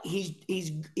 but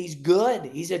he's good.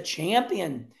 He's a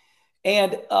champion.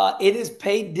 And it has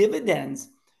paid dividends.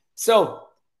 So,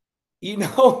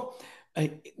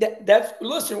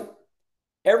 listen,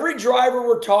 Every driver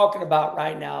we're talking about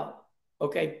right now,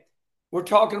 okay, we're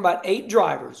talking about 8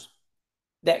 drivers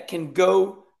that can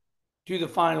go to the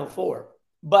Final Four.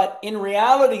 But in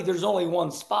reality, there's only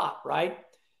one spot, right?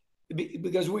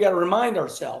 Because we got to remind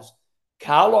ourselves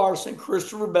Kyle Larson,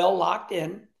 Christopher Bell locked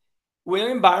in,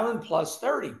 William Byron plus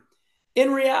 30.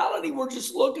 In reality, we're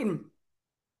just looking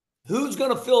who's going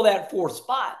to fill that 4th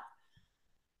spot.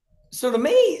 So to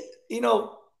me,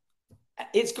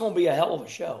 it's going to be a hell of a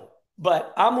show.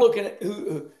 But I'm looking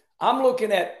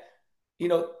at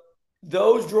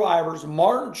those drivers: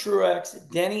 Martin Truex,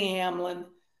 Denny Hamlin,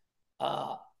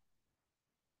 I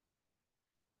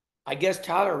guess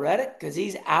Tyler Reddick, because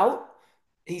he's out.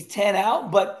 He's 10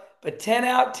 out, but 10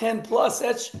 out, 10 plus,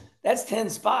 that's 10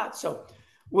 spots. So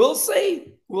we'll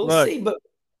see. We'll Look, see. But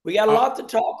we got a lot to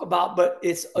talk about, but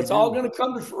it's all going to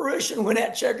come to fruition when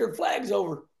that checkered flag's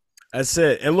over. That's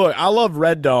it. And look, I love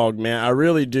Red Dog, man. I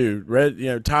really do.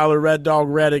 Tyler Red Dog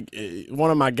Reddick,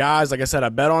 one of my guys. Like I said, I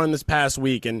bet on him this past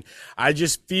week, and I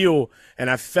just feel and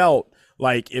I felt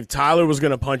like if Tyler was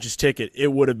going to punch his ticket,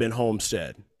 it would have been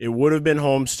Homestead. It would have been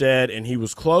Homestead, and he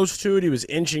was close to it. He was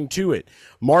inching to it.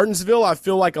 Martinsville, I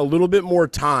feel like a little bit more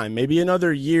time, maybe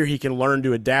another year he can learn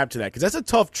to adapt to that, because that's a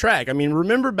tough track. I mean,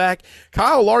 remember back,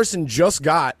 Kyle Larson just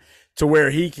got to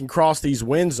where he can cross these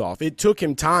wins off. It took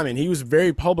him time, and he was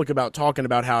very public about talking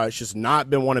about how it's just not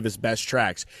been one of his best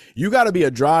tracks. You got to be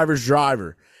a driver's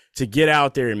driver to get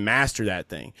out there and master that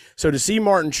thing. So to see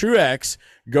Martin Truex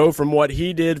go from what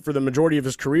he did for the majority of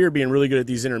his career, being really good at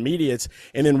these intermediates,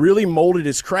 and then really molded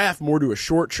his craft more to a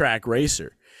short track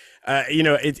racer. I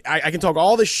can talk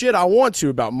all the shit I want to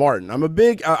about Martin.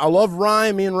 I love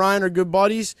Ryan. Me and Ryan are good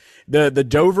buddies. The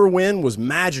Dover win was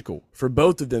magical for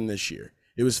both of them this year.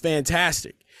 It was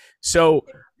fantastic. So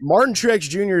Martin Truex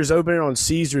Jr. is opening on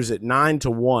Caesars at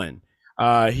 9-1.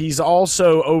 He's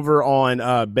also over on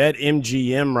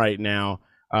BetMGM right now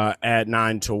at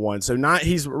 9-1. So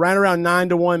he's right around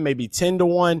 9-1, maybe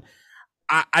 10-1.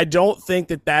 I don't think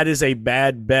that is a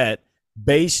bad bet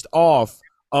based off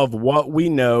of what we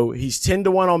know. He's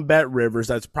 10-1 on Bet Rivers.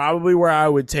 That's probably where I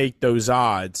would take those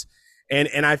odds.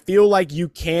 And I feel like you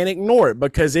can't ignore it,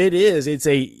 because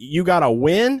you got to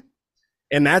win.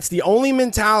 And that's the only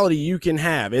mentality you can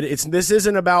have. This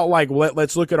isn't about like,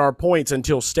 let's look at our points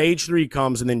until stage 3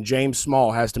 comes and then James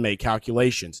Small has to make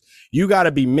calculations. You got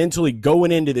to be mentally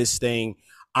going into this thing.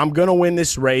 I'm going to win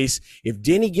this race. If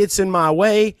Denny gets in my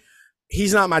way,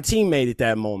 he's not my teammate at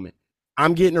that moment.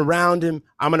 I'm getting around him.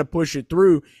 I'm going to push it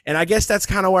through. And I guess that's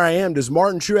kind of where I am. Does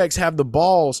Martin Truex have the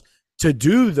balls to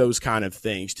do those kind of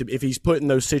things if he's put in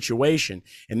those situations?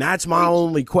 And that's my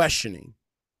only questioning.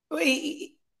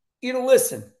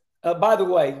 Listen, by the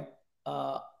way,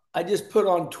 I just put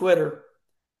on Twitter.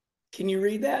 Can you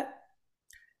read that?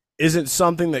 Isn't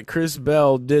something that Chris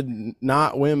Bell did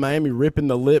not win Miami ripping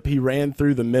the lip, he ran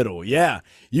through the middle. Yeah,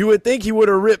 you would think he would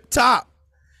have ripped top.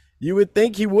 You would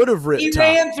think he would have ripped top.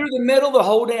 He ran through the middle the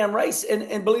whole damn race.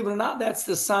 And believe it or not, that's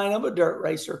the sign of a dirt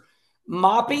racer.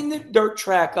 Mopping the dirt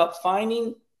track up,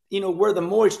 finding, where the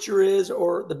moisture is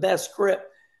or the best grip.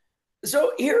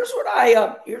 So here's what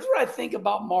I think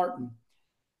about Martin.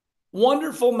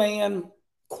 Wonderful man,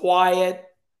 quiet,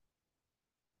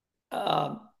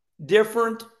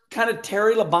 different, kind of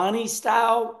Terry Labonte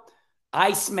style,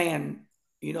 Iceman,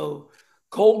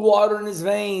 cold water in his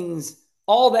veins,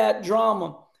 all that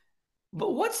drama.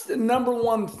 But what's the number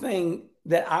one thing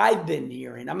that I've been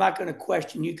hearing? I'm not going to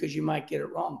question you because you might get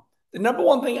it wrong. The number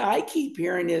one thing I keep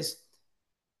hearing is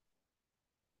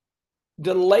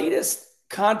the latest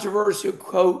controversial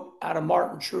quote out of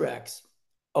Martin Truex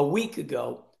a week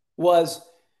ago was,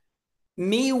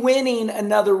 "Me winning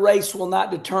another race will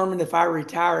not determine if I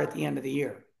retire at the end of the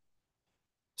year."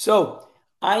 So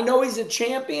I know he's a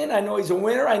champion. I know he's a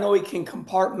winner. I know he can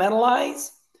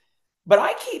compartmentalize, but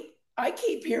I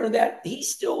keep hearing that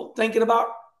he's still thinking about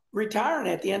retiring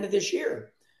at the end of this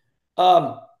year.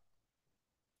 Now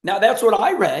that's what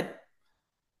I read.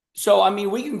 So, I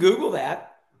mean, we can Google that.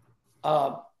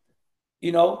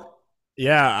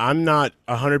 Yeah, I'm not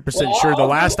 100% sure. The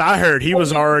last I heard, he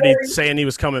was already saying he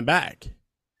was coming back.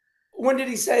 When did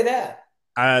he say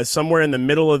that? Somewhere in the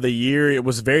middle of the year. It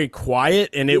was very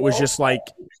quiet, and it was just like,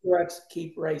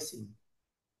 keep racing.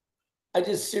 I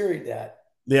just seried that.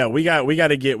 Yeah, we got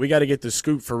to get the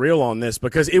scoop for real on this,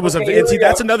 because it was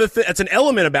that's another thing. That's an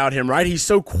element about him, right? He's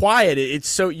so quiet. It's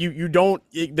so you don't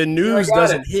the news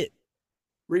doesn't hit.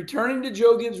 Returning to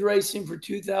Joe Gibbs Racing for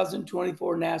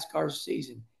 2024 NASCAR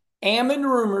season. Amid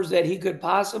rumors that he could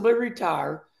possibly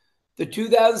retire, the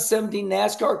 2017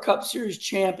 NASCAR Cup Series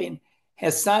champion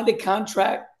has signed a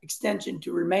contract extension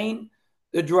to remain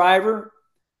the driver.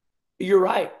 You're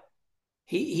right.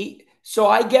 So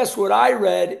I guess what I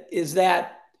read is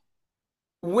that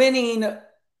winning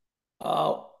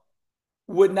uh,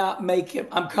 would not make him.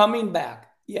 I'm coming back.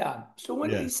 Yeah. So when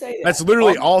did Yeah. he say that? That's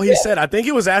literally August all he 5th. said. I think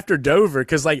it was after Dover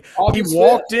because, like, he August 5th.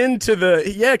 walked into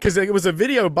because it was a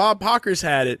video. Bob Pockers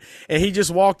had it, and he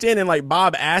just walked in, and, like,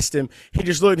 Bob asked him. He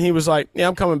just looked, and he was like, yeah,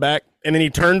 I'm coming back. And then he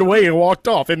turned away and walked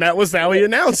off, and that was how he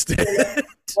announced it.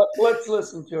 Let's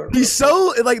listen to it. He's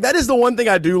so, like, that is the one thing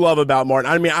I do love about Martin.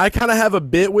 I mean, I kind of have a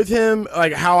bit with him,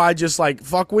 like, how I just, like,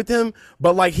 fuck with him,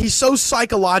 but, like, he's so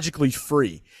psychologically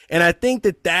free. And I think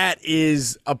that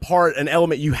is an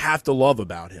element you have to love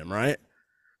about him, right?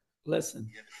 Listen.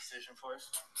 You have a decision for us?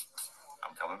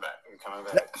 I'm coming back. I'm coming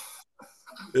back.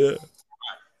 Yeah.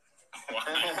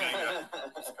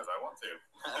 Just because I want to.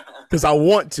 Because I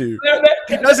want to.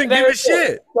 He doesn't give a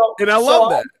shit. And I love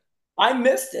that. I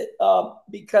missed it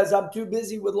because I'm too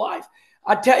busy with life.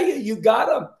 I tell you, you got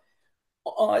to,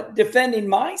 defending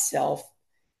myself,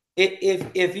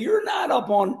 if you're not up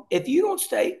on, if you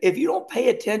don't pay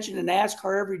attention to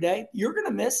NASCAR every day, you're going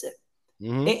to miss it.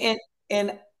 Mm-hmm.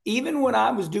 And even when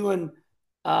I was doing,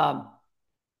 Fox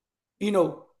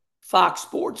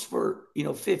Sports for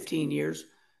 15 years,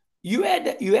 you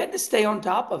had to stay on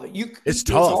top of it. It's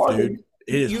tough, hard. dude.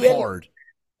 It is hard.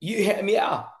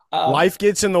 Yeah. Life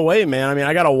gets in the way, man. I mean,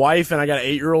 I got a wife and I got an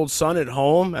 8-year-old son at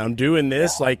home. And I'm doing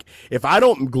this. Yeah. Like, if I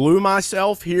don't glue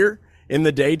myself here in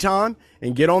the daytime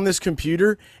and get on this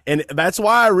computer, and that's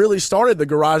why I really started the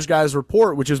Garage Guys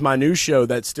Report, which is my new show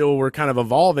that still we're kind of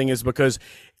evolving, is because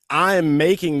I am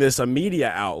making this a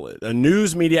media outlet, a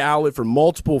news media outlet for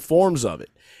multiple forms of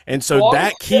it. And so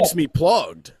that keeps me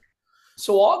plugged.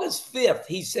 So August 5th,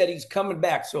 he said he's coming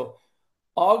back. So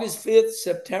August 5th,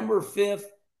 September 5th.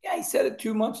 Yeah, he said it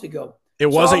 2 months ago. It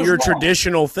wasn't your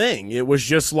traditional thing. It was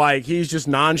just like, he's just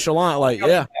nonchalant. Like,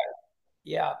 yeah.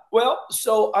 Yeah. Well,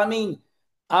 so, I mean,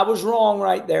 I was wrong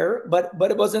right there, but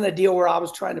it wasn't a deal where I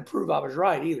was trying to prove I was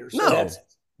right either. So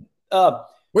no.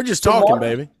 We're just talking,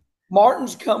 baby.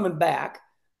 Martin's coming back,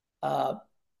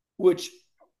 which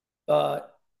now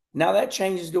that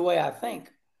changes the way I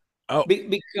think. Oh,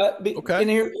 okay. And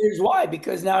here's why.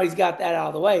 Because now he's got that out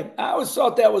of the way. I always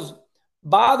thought that was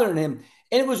bothering him.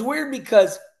 And it was weird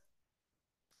because,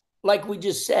 like we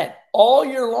just said, all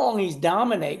year long he's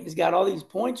dominating. He's got all these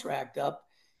points racked up.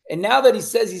 And now that he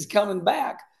says he's coming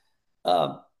back,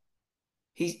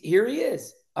 here he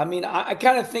is. I mean, I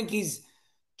kind of think he's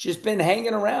just been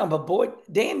hanging around. But, boy,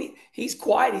 damn, he's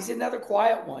quiet. He's another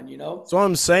quiet one, you know? That's what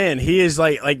I'm saying. He is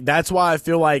like that's why I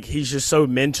feel like he's just so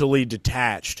mentally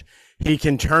detached. He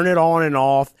can turn it on and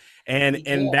off, and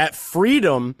that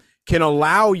freedom can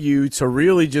allow you to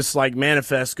really just like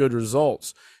manifest good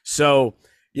results. So,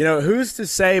 who's to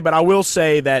say, but I will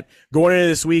say that going into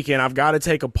this weekend, I've got to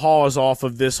take a pause off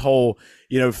of this whole,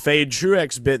 Fade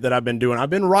Truex bit that I've been doing.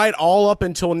 I've been right all up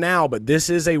until now, but this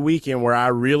is a weekend where I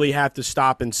really have to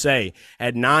stop and say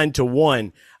at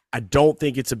 9-1, I don't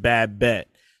think it's a bad bet.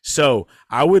 So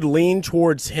I would lean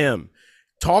towards him.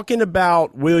 Talking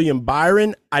about William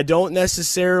Byron, I don't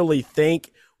necessarily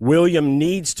think William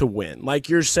needs to win. Like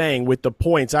you're saying with the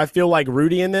points, I feel like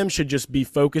Rudy and them should just be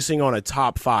focusing on a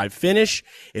top 5 finish.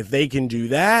 If they can do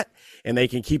that and they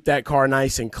can keep that car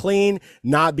nice and clean,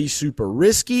 not be super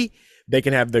risky, they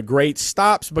can have the great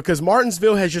stops, because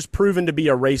Martinsville has just proven to be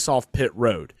a race off pit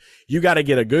road. You got to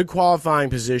get a good qualifying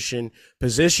position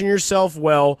yourself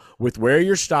well with where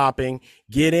you're stopping,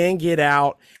 get in, get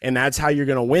out, and that's how you're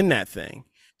going to win that thing.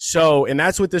 So, and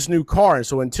that's with this new car. And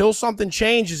so until something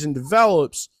changes and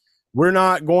develops, we're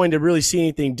not going to really see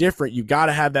anything different. You got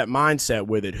to have that mindset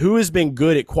with it. Who has been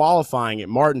good at qualifying at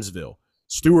Martinsville?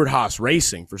 Stewart-Haas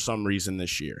Racing for some reason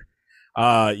this year.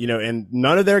 And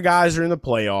none of their guys are in the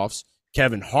playoffs.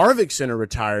 Kevin Harvick's in a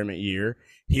retirement year.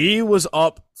 He was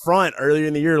up front earlier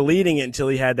in the year leading it until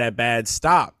he had that bad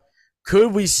stop.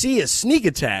 Could we see a sneak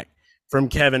attack from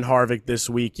Kevin Harvick this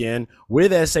weekend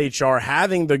with SHR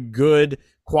having the good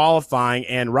qualifying?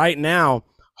 And right now,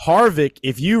 Harvick,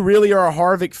 if you really are a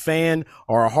Harvick fan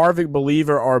or a Harvick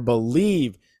believer or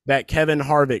believe that Kevin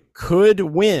Harvick could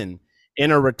win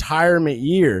in a retirement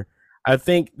year, I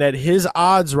think that his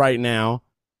odds right now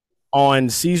on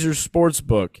Caesars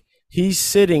Sportsbook, he's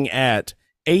sitting at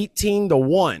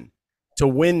 18-1 to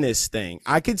win this thing.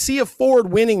 I could see a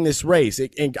Ford winning this race.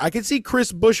 And I could see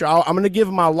Chris Buescher. I'm going to give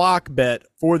him my lock bet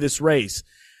for this race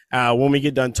when we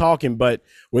get done talking. But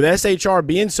with SHR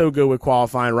being so good with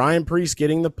qualifying, Ryan Preece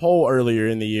getting the pole earlier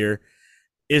in the year,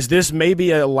 is this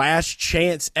maybe a last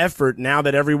chance effort now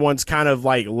that everyone's kind of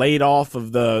like laid off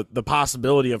of the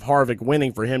possibility of Harvick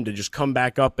winning, for him to just come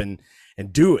back up and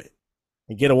do it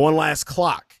and get a one last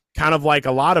clock? kind of like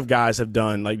a lot of guys have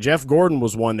done. Like Jeff Gordon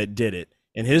was one that did it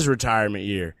in his retirement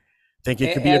year. I think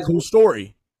it could be a cool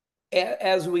story.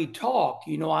 As we talk,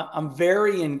 I'm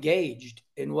very engaged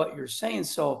in what you're saying.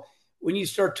 So when you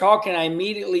start talking, I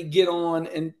immediately get on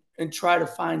and try to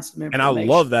find some information. And I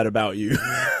love that about you.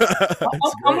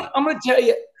 I'm going to tell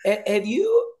you,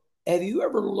 have you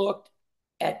ever looked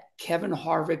at Kevin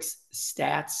Harvick's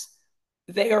stats?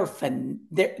 They are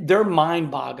they're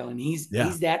mind-boggling. He's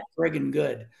that friggin'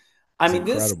 good. I mean,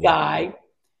 incredible.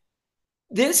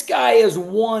 This guy has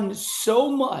won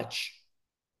so much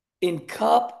in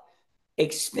Cup,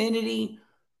 Xfinity,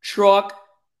 truck.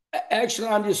 Actually,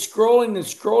 I'm just scrolling and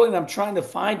scrolling. I'm trying to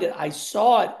find it. I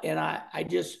saw it, and I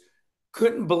just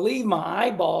couldn't believe my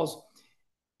eyeballs.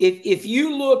 If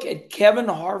you look at Kevin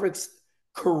Harvick's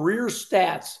career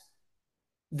stats,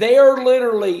 they are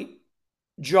literally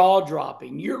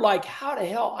jaw-dropping. You're like, how the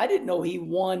hell? I didn't know he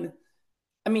won.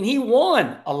 I mean, he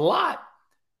won a lot.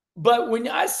 But when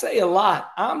I say a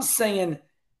lot, I'm saying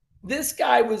this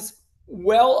guy was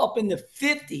well up in the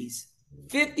 50s,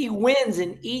 50 wins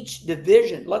in each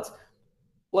division.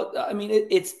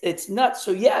 It's nuts.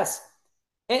 So yes,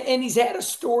 and he's had a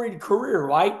storied career,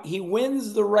 right? He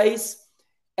wins the race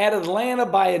at Atlanta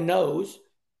by a nose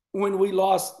when we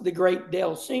lost the great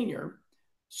Dale Sr.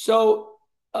 So,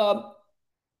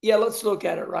 let's look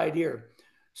at it right here.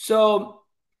 So,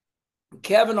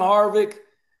 Kevin Harvick.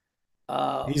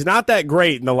 He's not that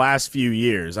great in the last few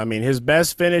years. I mean, his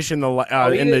best finish in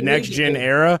the next gen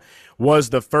era was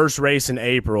the first race in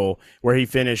April where he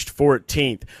finished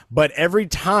 14th. But every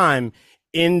time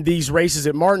in these races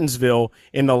at Martinsville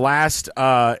in the last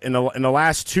in the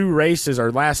last two races or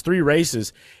last three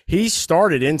races, he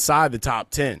started inside the top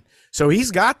 10. So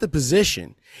he's got the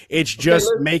position. It's just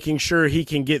making sure he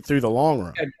can get through the long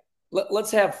run. Okay.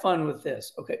 Let's have fun with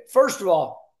this. Okay. First of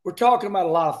all, we're talking about a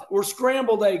lot of we're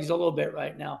scrambled eggs a little bit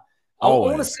right now. I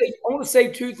want to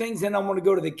say two things, then I want to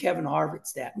go to the Kevin Harvick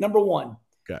stat. Number one,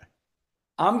 okay,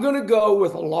 I'm going to go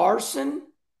with Larson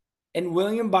and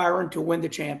William Byron to win the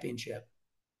championship.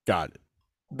 Got it.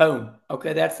 Boom.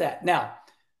 Okay, that's that. Now,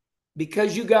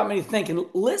 because you got me thinking,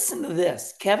 listen to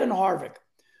this, Kevin Harvick.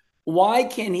 Why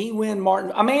can he win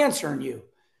Martin? I'm answering you.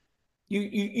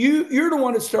 You're the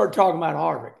one that started talking about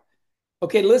Harvick.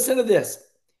 Okay, listen to this.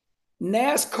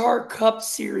 NASCAR Cup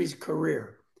Series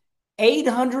career,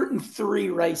 803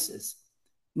 races.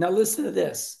 Now listen to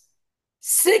this.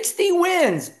 60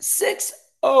 wins,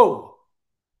 6-0.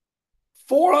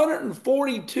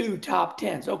 442 top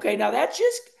tens. Okay, now that's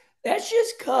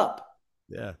just Cup.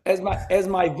 Yeah. As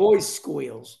my voice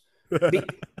squeals. That's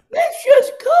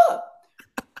just Cup.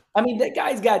 I mean, that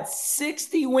guy's got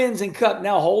 60 wins in Cup.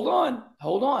 Now hold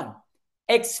on.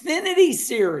 Xfinity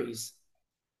Series.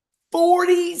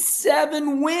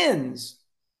 47 wins.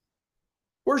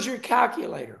 Where's your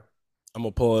calculator? I'm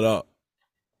going to pull it up.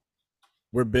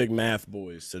 We're big math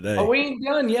boys today. Oh, we ain't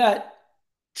done yet.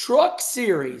 Truck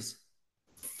Series,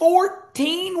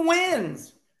 14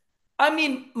 wins. I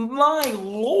mean, my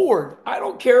Lord. I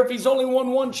don't care if he's only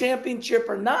won one championship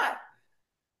or not.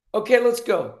 Okay, let's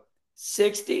go.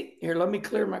 60. Here, let me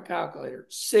clear my calculator.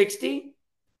 60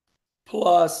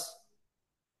 plus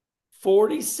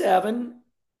 47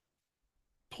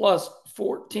 plus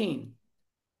 14.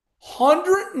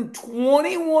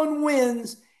 121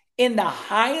 wins in the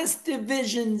highest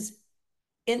divisions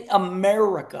in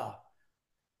America.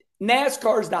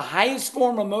 NASCAR is the highest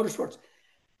form of motorsports.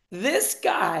 This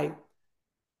guy,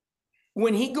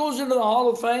 when he goes into the Hall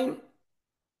of Fame,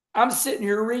 I'm sitting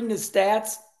here reading the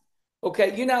stats.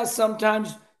 Okay, you know,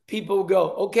 sometimes people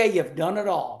go, okay, you've done it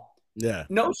all. Yeah.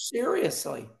 No,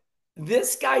 seriously.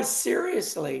 This guy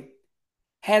seriously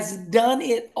has done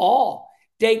it all.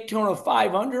 Daytona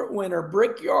 500 winner,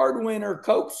 Brickyard winner,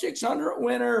 Coke 600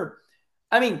 winner.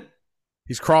 I mean,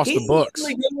 he's crossed the books.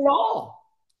 He's done it all.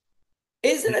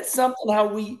 Isn't it something how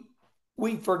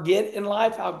we forget in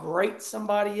life how great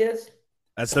somebody is?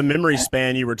 That's the memory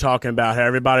span you were talking about. How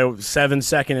everybody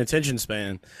 7-second attention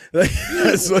span.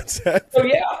 That's what's happening. So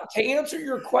yeah, to answer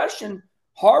your question,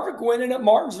 Harvick winning at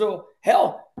Martinsville.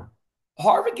 Hell,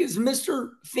 Harvick is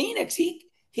Mr. Phoenix. He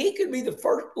could be the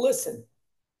first. Listen,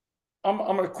 I'm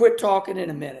going to quit talking in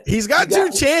a minute. He's got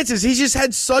two chances. He's just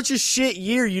had such a shit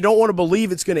year. You don't want to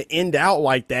believe it's going to end out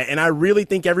like that. And I really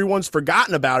think everyone's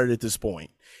forgotten about it at this point.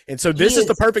 And so this is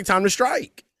the perfect time to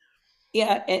strike.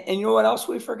 Yeah, and you know what else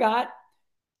we forgot?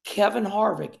 Kevin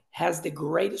Harvick has the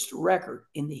greatest record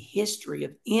in the history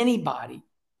of anybody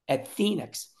at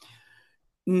Phoenix.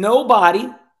 Nobody,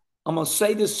 I'm going to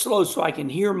say this slow so I can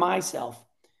hear myself.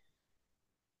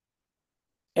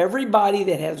 Everybody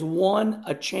that has won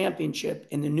a championship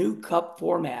in the new Cup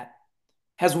format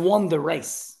has won the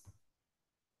race.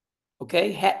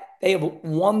 Okay? They have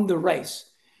won the race.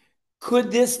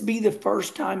 Could this be the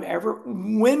first time ever?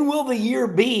 When will the year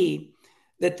be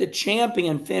that the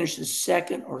champion finishes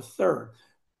second or third?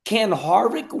 Can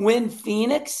Harvick win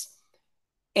Phoenix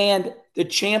and the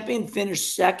champion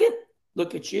finish second?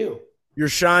 Look at you. You're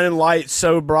shining light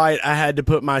so bright, I had to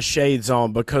put my shades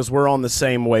on because we're on the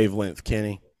same wavelength,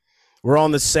 Kenny. We're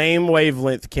on the same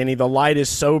wavelength, Kenny. The light is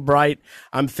so bright.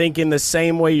 I'm thinking the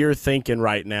same way you're thinking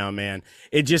right now, man.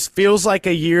 It just feels like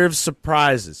a year of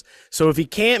surprises. So if he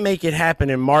can't make it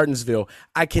happen in Martinsville,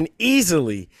 I can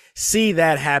easily see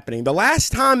that happening. The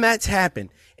last time that's happened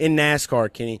in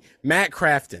NASCAR, Kenny, Matt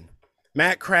Crafton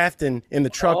in the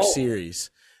Truck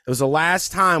Series. It was the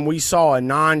last time we saw a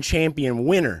non-champion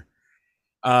winner,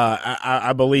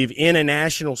 I believe, in a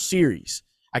national series.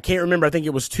 I can't remember. I think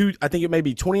it may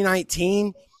be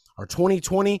 2019 or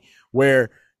 2020 where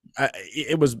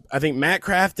it was, I think Matt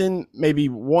Crafton maybe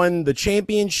won the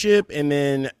championship, and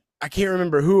then I can't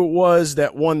remember who it was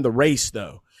that won the race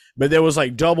though, but there was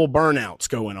like double burnouts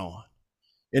going on.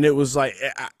 And it was like,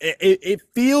 it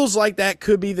feels like that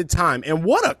could be the time. And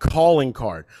what a calling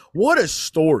card. What a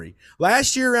story.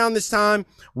 Last year around this time,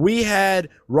 we had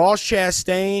Ross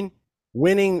Chastain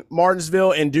winning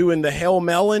Martinsville and doing the Hail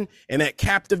Melon, and that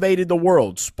captivated the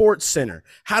world. Sports Center.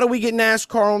 How do we get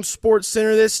NASCAR on Sports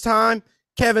Center this time?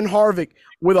 Kevin Harvick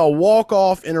with a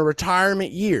walk-off in a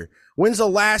retirement year. When's the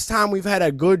last time we've had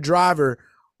a good driver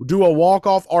do a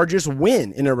walk-off or just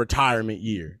win in a retirement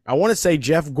year? I want to say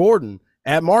Jeff Gordon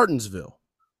at Martinsville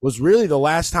was really the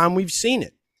last time we've seen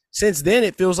it. Since then,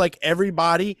 it feels like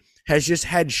everybody has just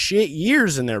had shit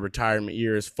years in their retirement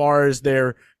year as far as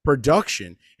their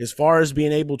production, as far as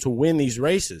being able to win these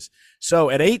races.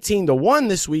 So at 18-1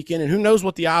 this weekend, and who knows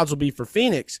what the odds will be for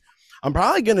Phoenix, I'm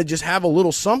probably going to just have a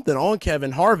little something on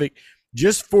Kevin Harvick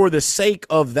just for the sake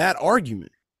of that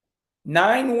argument.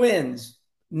 9 wins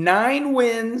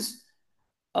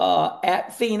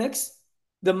at Phoenix.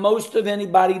 The most of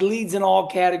anybody, leads in all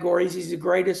categories. He's the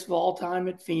greatest of all time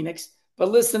at Phoenix. But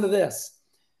listen to this.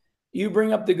 You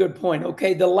bring up the good point.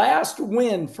 Okay, the last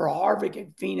win for Harvick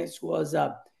at Phoenix was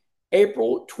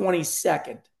April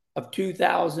 22nd of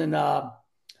 2000. God,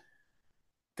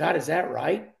 is that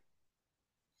right?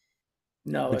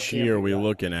 No. Which year are we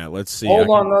looking at? Let's see. Hold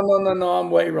on. No.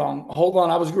 I'm way wrong. Hold on.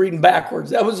 I was reading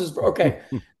backwards. That was his. Okay.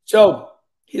 So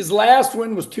his last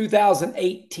win was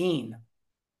 2018.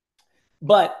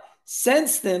 But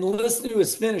since then, listen to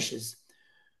his finishes.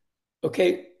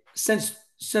 Okay, since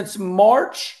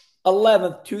March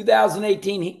 11th,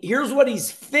 2018, here's what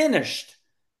he's finished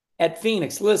at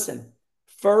Phoenix. Listen,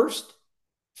 1st,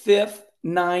 5th,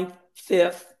 9th,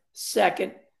 5th,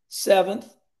 2nd, 7th,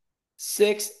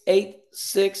 6th, 8th,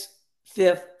 6th,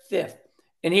 5th, 5th.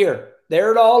 And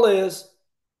there it all is.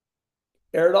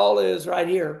 There it all is right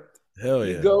here. Hell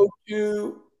yeah. You go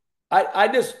to, I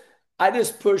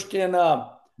just pushed in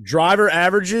driver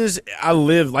averages. I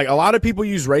live, like a lot of people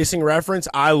use Racing Reference.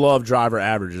 I love driver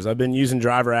averages. I've been using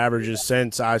driver averages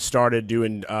since I started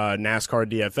doing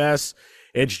NASCAR DFS.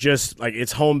 It's just like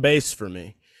it's home base for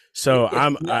me. So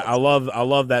I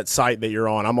love that site that you're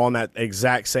on. I'm on that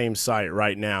exact same site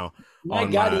right now. My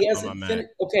God, he hasn't finished.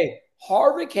 Okay,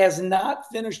 Harvick has not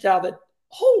finished out of the.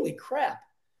 Holy crap!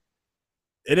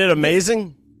 Isn't it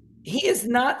amazing? He has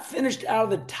not finished out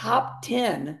of the top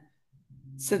 10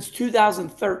 since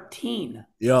 2013.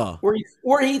 Yeah.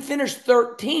 Where he finished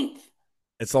 13th.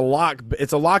 It's a lock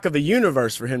of the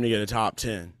universe for him to get a top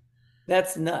 10.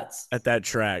 That's nuts. At that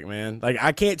track, man. Like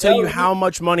I can't tell you how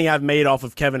much money I've made off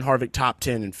of Kevin Harvick top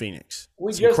 10 in Phoenix.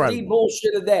 We just need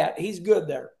bullshit of that. He's good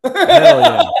there. Hell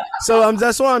yeah. So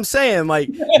that's what I'm saying. Like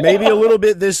maybe a little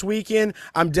bit this weekend.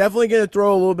 I'm definitely going to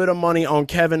throw a little bit of money on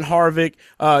Kevin Harvick.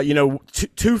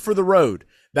 Two for the road.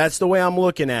 That's the way I'm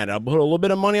looking at it. I'll put a little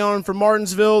bit of money on him for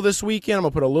Martinsville this weekend. I'm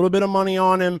going to put a little bit of money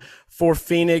on him for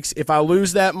Phoenix. If I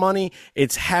lose that money,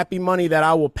 it's happy money that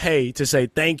I will pay to say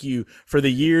thank you for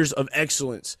the years of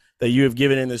excellence that you have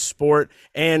given in this sport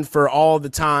and for all the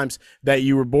times that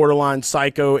you were borderline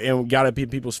psycho and got up in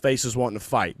people's faces wanting to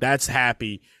fight. That's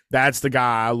happy. That's the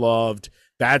guy I loved.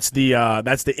 That's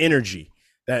the energy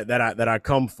that I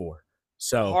come for.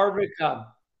 So Harvick,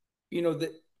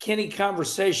 the Kenny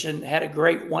conversation, had a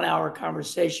great 1-hour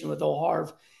conversation with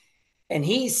O'Harv. And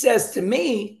he says to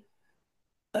me,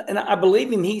 and I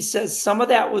believe him, he says some of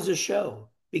that was a show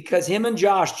because him and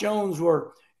Josh Jones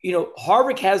were,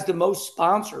 Harvick has the most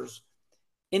sponsors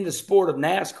in the sport of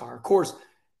NASCAR. Of course,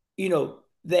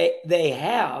 they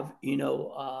have,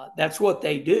 that's what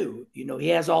they do. He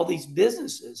has all these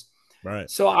businesses. Right.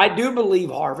 So I do believe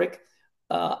Harvick.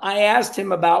 I asked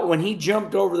him about when he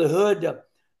jumped over the hood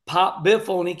Pop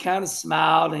Biffle, and he kind of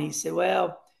smiled and he said,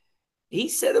 well, he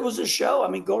said it was a show. I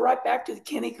mean, go right back to the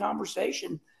Kenny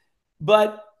conversation.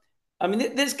 But I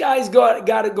mean, this guy's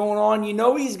got it going on. You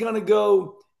know, he's going to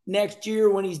go next year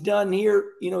when he's done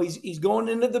here. You know, he's going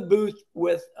into the booth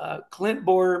with Clint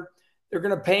Boyer. They're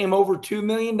going to pay him over $2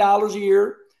 million a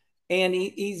year, and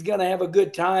he's going to have a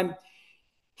good time.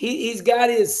 He's got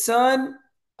his son,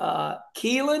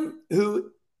 Keelan,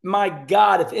 who, my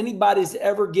God, if anybody's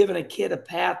ever given a kid a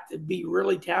path to be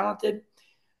really talented,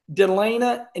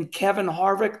 Delana and Kevin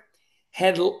Harvick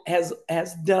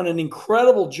has done an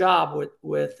incredible job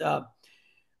with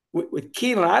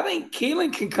Keelan. I think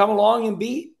Keelan can come along and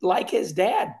be like his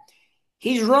dad.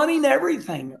 He's running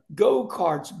everything: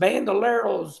 go-karts,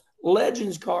 bandoleros,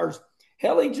 legends cars.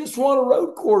 Hell, he just won a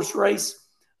road course race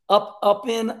up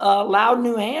in Loudon,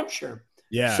 New Hampshire.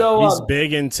 Yeah, so he's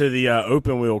big into the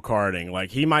open wheel karting.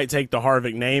 Like, he might take the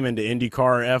Harvick name into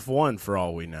IndyCar F1 for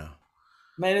all we know.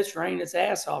 Man, it's raining its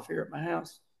ass off here at my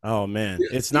house. Oh man,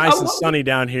 it's nice and sunny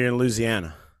down here in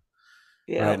Louisiana.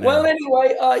 Yeah. Right well, now.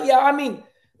 anyway, yeah. I mean,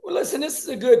 well, listen, this is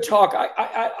a good talk.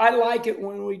 I like it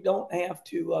when we don't have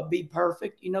to be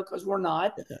perfect, you know, because we're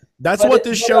not. That's what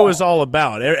this show is all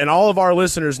about, and all of our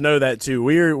listeners know that too.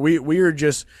 We are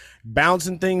just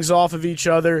bouncing things off of each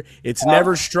other. It's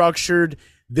never structured.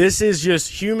 This is just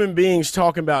human beings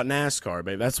talking about NASCAR,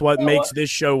 baby. That's what makes this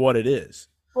show what it is.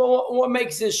 Well, what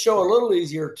makes this show a little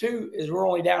easier too is we're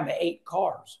only down to 8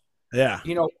 cars. Yeah.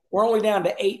 You know, we're only down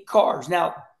to 8 cars.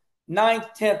 Now,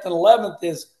 9th, 10th, and 11th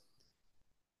is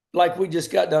like we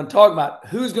just got done talking about.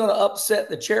 Who's going to upset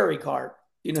the cherry cart?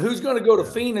 You know, who's going to go to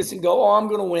Phoenix and go, oh, I'm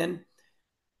going to win.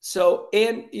 So,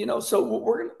 and, you know, so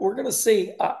we're going to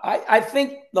see. I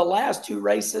think the last 2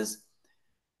 races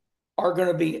are going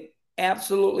to be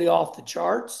absolutely off the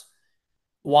charts.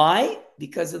 Why?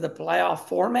 Because of the playoff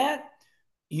format.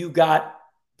 You got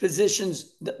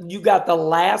positions. You got the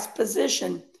last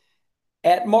position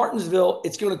at Martinsville.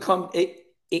 It's going to come.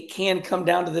 It can come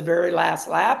down to the very last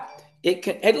lap. It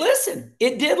can. And listen,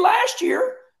 it did last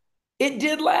year.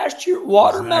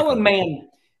 Watermelon Man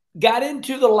got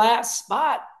into the last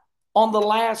spot on the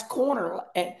last corner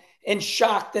and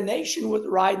shocked the nation with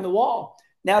riding the wall.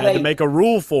 Now they had to make a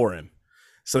rule for him,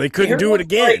 so they couldn't do it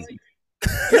again.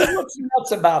 Here's what's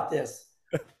nuts about this.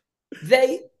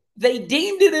 They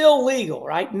deemed it illegal,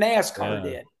 right? NASCAR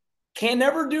did. Can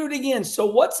never do it again. So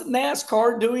what's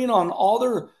NASCAR doing on all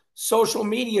their social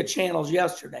media channels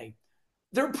yesterday?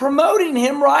 They're promoting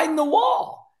him riding the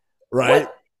wall. Right.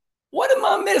 What am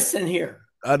I missing here?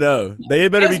 I know. They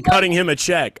better be cutting him a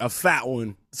check, a fat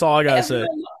one. That's all I got to say.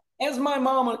 As my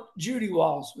mama, Judy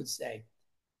Wallace, would say,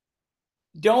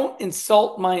 don't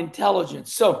insult my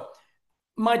intelligence. So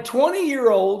my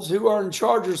 20-year-olds who are in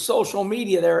charge of social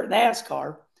media there at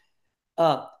NASCAR,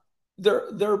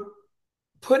 they're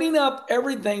putting up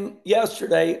everything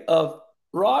yesterday of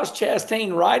Ross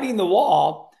Chastain riding the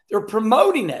wall. They're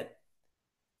promoting it,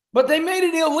 but they made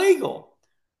it illegal.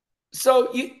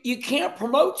 So you can't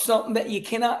promote something that you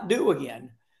cannot do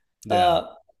again. Yeah.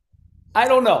 I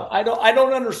don't know. I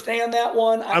don't understand that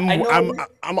one.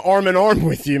 I'm arm in arm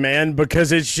with you, man,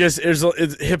 because it's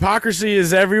hypocrisy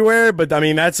is everywhere. But I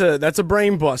mean, that's a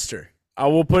brain buster. I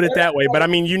will put it that way. But I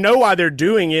mean, you know why they're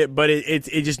doing it, but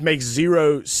it just makes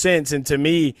zero sense. And to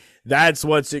me, that's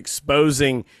what's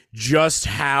exposing just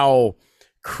how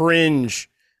cringe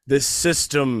this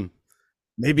system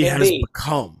maybe has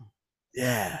become.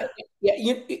 Yeah.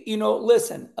 Yeah. You know,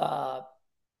 listen,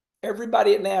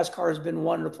 everybody at NASCAR has been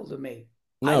wonderful to me.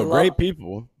 No, great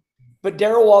people. But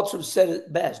Darrell Waltrip said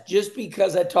it best. Just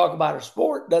because I talk about a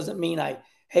sport doesn't mean I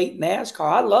hate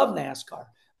NASCAR. I love NASCAR.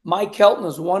 Mike Kelton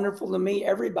is wonderful to me,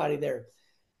 everybody there.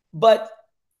 But,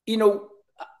 you know,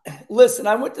 listen,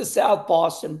 I went to South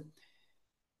Boston,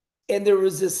 and there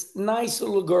was this nice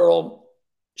little girl.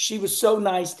 She was so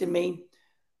nice to me.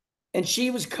 And she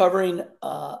was covering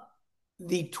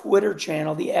the Twitter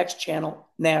channel, the X channel,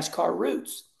 NASCAR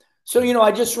Roots. So, you know,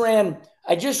 I just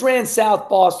ran South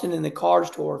Boston in the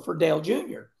Cars Tour for Dale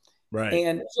Jr. Right.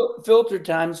 And so Filter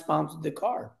Time sponsored the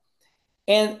car.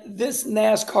 And this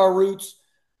NASCAR Roots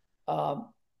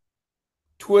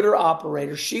Twitter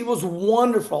operator, she was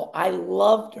wonderful. I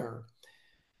loved her.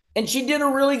 And she did a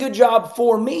really good job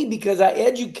for me because I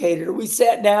educated her. We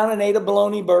sat down and ate a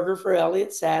bologna burger for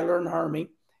Elliott Sadler and Hermie.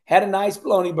 Had a nice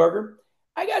bologna burger.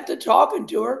 I got to talking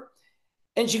to her.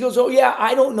 And she goes, oh, yeah,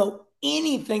 I don't know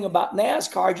anything about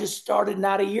NASCAR. I just started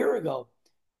not a year ago.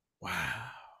 Wow.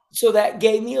 So that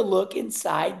gave me a look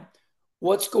inside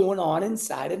what's going on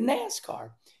inside of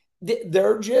NASCAR.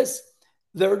 They're just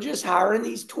hiring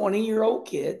these 20-year-old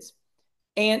kids.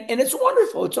 And it's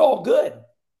wonderful. It's all good.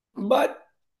 But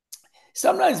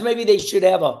sometimes maybe they should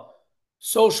have a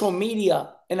social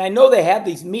media. And I know they have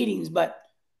these meetings, but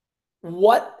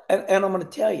and I'm going to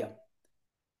tell you,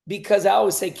 because I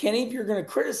always say, Kenny, if you're going to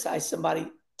criticize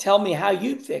somebody, tell me how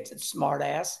you'd fix it, smart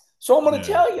ass. So I'm going to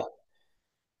tell you,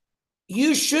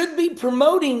 you should be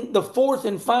promoting the fourth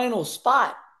and final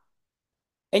spot.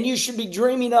 And you should be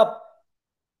dreaming up,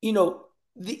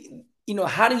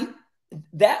 how do you,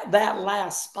 that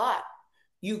last spot.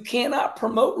 You cannot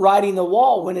promote riding the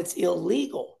wall when it's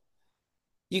illegal.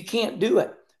 You can't do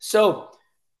it. So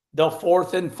the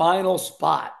fourth and final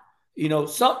spot,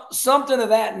 something of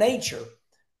that nature.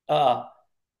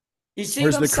 You see,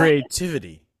 where's the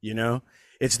creativity?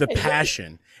 It's the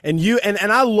passion. And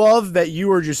I love that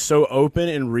you are just so open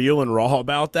and real and raw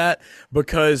about that,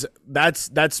 because that's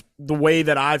the way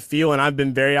that I feel, and I've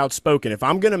been very outspoken. If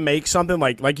I'm going to make something,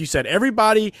 like you said,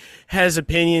 everybody has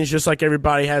opinions just like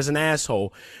everybody has an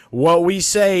asshole. What we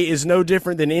say is no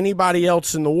different than anybody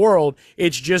else in the world.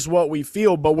 It's just what we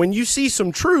feel. But when you see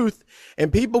some truth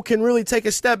and people can really take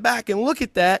a step back and look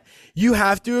at that, you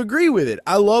have to agree with it.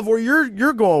 I love where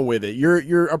you're going with it.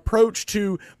 Your approach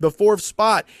to the fourth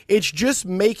spot, it's just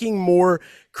making more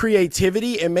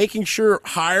creativity and making sure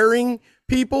hiring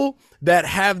people that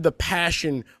have the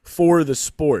passion for the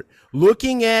sport.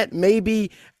 Looking at maybe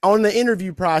on the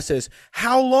interview process,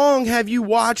 how long have you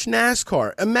watched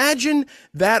NASCAR? Imagine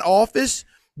that office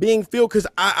being filled, because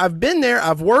I've been there.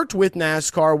 I've worked with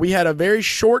NASCAR. We had a very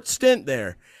short stint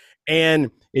there, and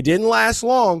it didn't last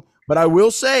long. But I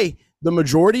will say the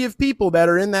majority of people that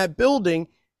are in that building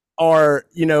are,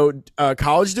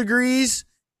 college degrees,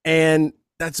 and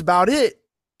that's about it.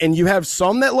 And you have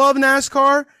some that love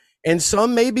NASCAR, and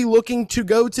some may be looking to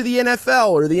go to the NFL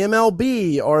or the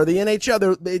MLB or the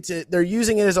NHL. They're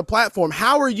using it as a platform.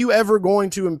 How are you ever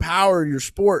going to empower your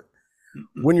sport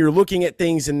when you're looking at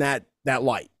things in that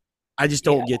light? I just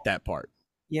don't get that part.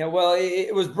 Yeah, well,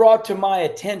 it was brought to my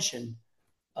attention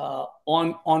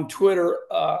on Twitter,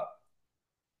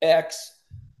 X.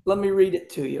 Let me read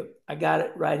it to you. I got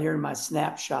it right here in my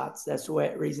snapshots. That's the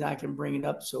reason I can bring it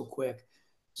up so quick.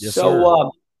 Yes,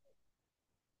 sir.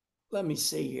 Let me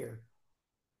see here.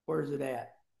 Where's it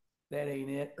at? That ain't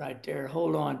it right there.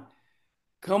 Hold on.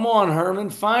 Come on, Herman.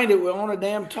 Find it. We're on a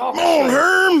damn talk show. Come on,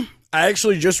 Herm. I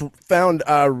actually just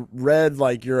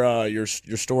read your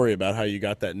story about how you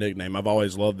got that nickname. I've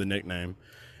always loved the nickname.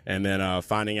 And then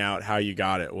finding out how you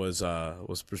got it was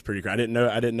pretty cool. I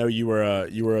didn't know you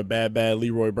were a bad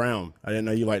Leroy Brown. I didn't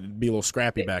know you liked to be a little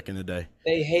scrappy back in the day.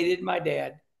 They hated my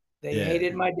dad. They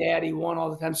hated my dad. He won all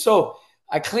the time. So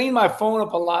I cleaned my phone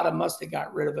up a lot. I must have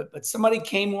got rid of it. But somebody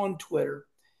came on Twitter,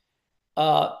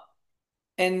 and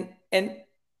in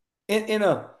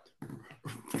a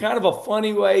kind of a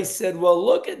funny way said, "Well,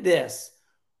 look at this.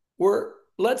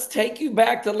 Let's take you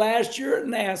back to last year at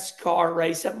NASCAR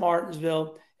race at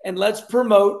Martinsville, and let's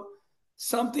promote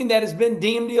something that has been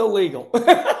deemed illegal."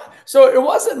 So it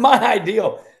wasn't my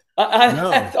ideal.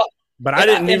 I thought, but I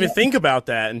didn't even think about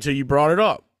that until you brought it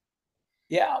up.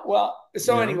 Yeah, well,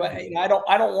 so anyway, I don't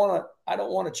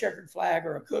want a checkered flag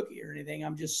or a cookie or anything.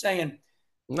 I'm just saying.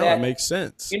 No, it makes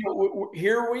sense.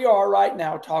 Here we are right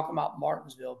now talking about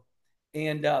Martinsville,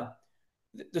 and the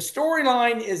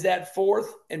storyline is that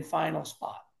fourth and final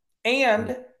spot,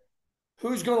 and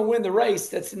who's going to win the race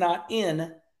that's not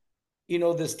in,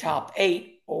 this top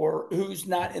 8, or who's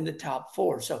not in the top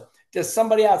 4. So does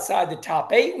somebody outside the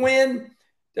top 8 win?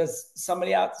 Does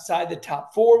somebody outside the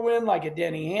top 4 win, like a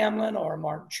Denny Hamlin or a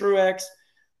Martin Truex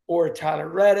or a Tyler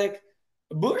Reddick?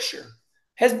 Buscher.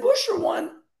 Has Buscher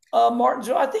won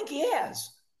Martinsville? I think he has.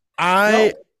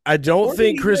 I don't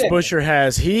think Chris Buscher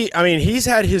has. He's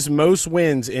had his most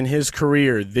wins in his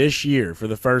career this year for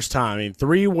the first time.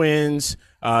 3 wins,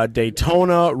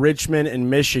 Daytona, Richmond, and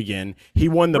Michigan. He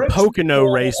won the Pocono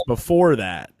race before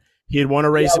that. He had won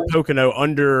a race at Pocono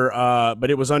but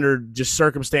it was under just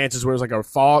circumstances where it was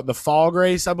like the fog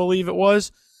race, I believe it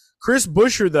was. Chris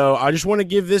Buscher, though, I just want to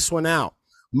give this one out.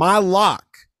 My lock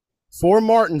for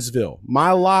Martinsville,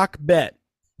 my lock bet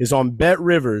is on Bet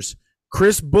Rivers.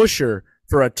 Chris Buscher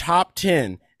for a top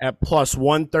 10 at plus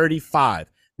 135.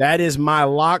 That is my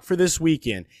lock for this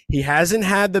weekend. He hasn't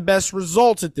had the best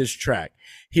results at this track,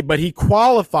 but he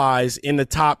qualifies in the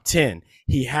top 10.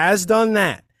 He has done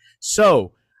that.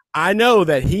 So I know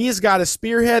that he has got a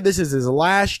spearhead. This is his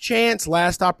last chance,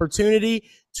 last opportunity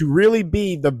to really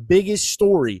be the biggest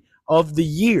story of the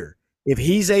year. If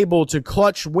he's able to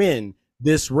clutch win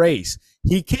this race,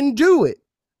 he can do it,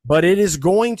 but it is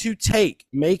going to take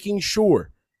making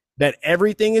sure that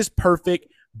everything is perfect,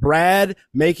 Brad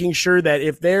making sure that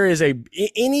if there is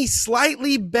any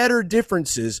slightly better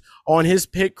differences on his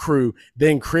pit crew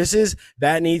than Chris's,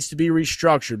 that needs to be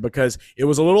restructured because it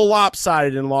was a little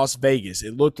lopsided in Las Vegas.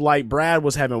 It looked like Brad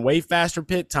was having way faster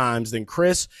pit times than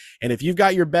Chris. And if you've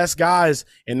got your best guys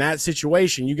in that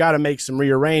situation, you got to make some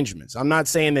rearrangements. I'm not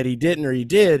saying that he didn't or he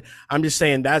did. I'm just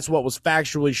saying that's what was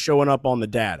factually showing up on the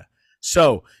data.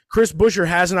 So Chris Buescher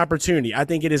has an opportunity. I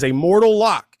think it is a mortal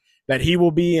lock that he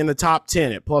will be in the top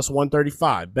 10 at plus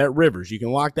 135. Bet Rivers. You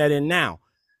can lock that in now.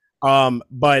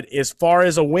 But as far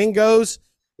as a win goes,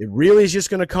 it really is just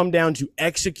going to come down to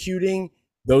executing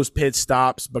those pit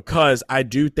stops because I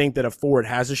do think that a Ford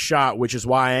has a shot, which is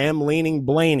why I am leaning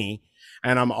Blaney.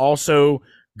 And I'm also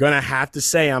going to have to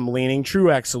say I'm leaning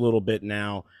Truex a little bit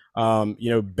now.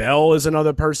 Bell is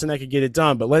another person that could get it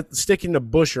done. But let's stick into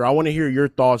Buescher. I want to hear your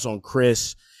thoughts on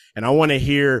Chris. And I want to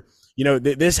hear,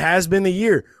 this has been the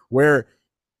year where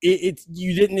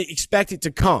you didn't expect it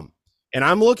to come. And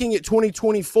I'm looking at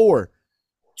 2024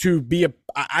 to be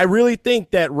I really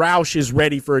think that Roush is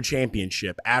ready for a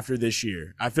championship after this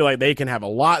year. I feel like they can have a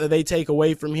lot that they take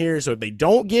away from here. So if they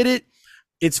don't get it,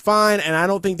 it's fine. And I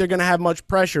don't think they're going to have much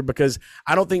pressure because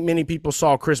I don't think many people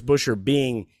saw Chris Buescher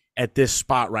being at this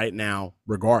spot right now,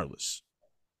 regardless.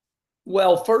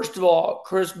 Well, first of all,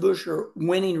 Chris Buescher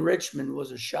winning Richmond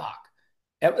was a shock.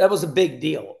 That was a big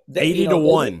deal.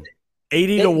 80-1.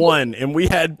 80-1. And we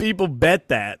had people bet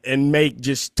that and make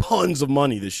just tons of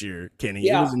money this year, Kenny.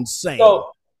 Yeah. It was insane.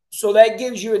 So that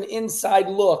gives you an inside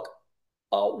look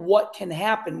what can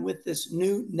happen with this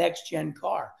new next-gen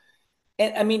car.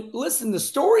 And, I mean, listen, the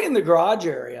story in the garage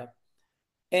area,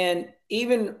 and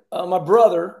even my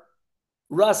brother,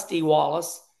 Rusty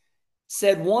Wallace,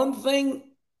 said one thing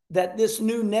that this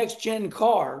new next-gen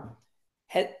car,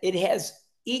 it has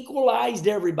equalized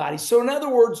everybody. So in other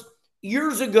words,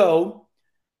 years ago,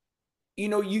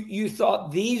 you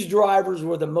thought these drivers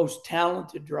were the most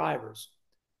talented drivers.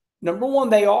 Number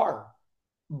one, they are,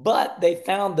 but they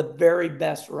found the very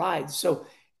best rides. So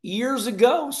years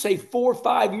ago, say 4 or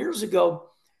 5 years ago,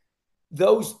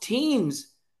 those teams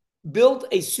built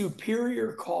a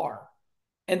superior car.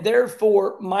 And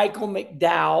therefore, Michael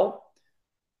McDowell,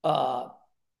 Ross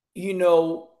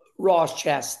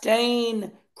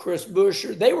Chastain, Chris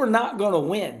Buescher, they were not going to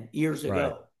win years ago.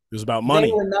 Right. It was about money.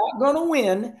 They were not going to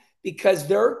win because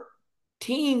their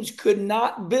teams could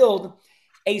not build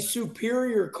a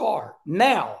superior car.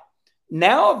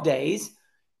 Nowadays,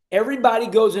 everybody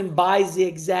goes and buys the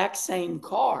exact same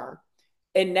car.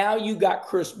 And now you got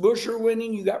Chris Buescher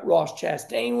winning. You got Ross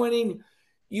Chastain winning.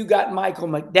 You got Michael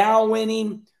McDowell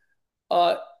winning.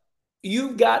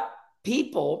 You've got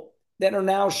people that are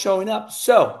now showing up.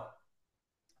 So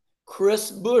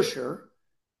Chris Buescher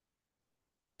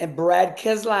and Brad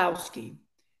Keselowski,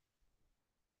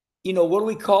 what do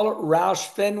we call it? Roush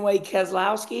Fenway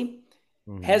Keselowski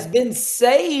has been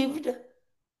saved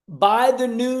by the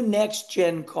new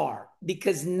next-gen car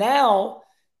because now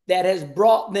that has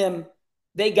brought them,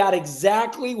 they got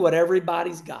exactly what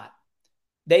everybody's got.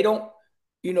 They don't,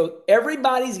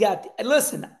 everybody's got,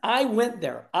 listen, I went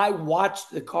there. I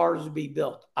watched the cars be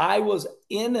built. I was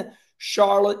in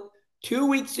Charlotte 2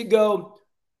 weeks ago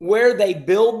where they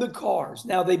build the cars.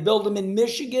 Now they build them in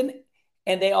Michigan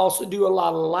and they also do a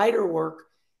lot of lighter work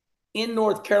in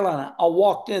North Carolina. I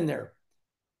walked in there.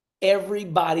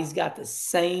 Everybody's got the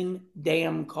same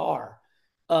damn car.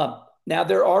 Now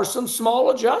there are some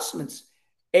small adjustments,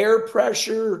 air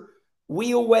pressure,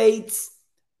 wheel weights,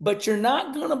 but you're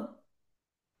not going to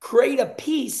create a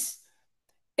piece.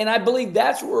 And I believe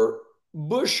that's where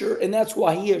Buescher, and that's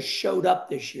why he has showed up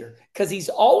this year, because he's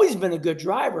always been a good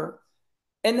driver.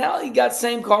 And now he got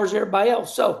same cars as everybody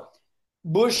else. So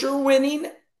Buescher winning,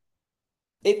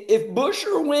 if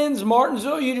Buescher wins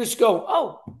Martinsville, you just go,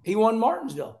 oh, he won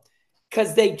Martinsville.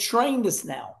 Because they trained us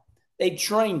now. They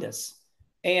trained us.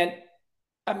 And,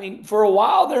 I mean, for a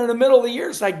while there in the middle of the year,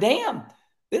 it's like, damn,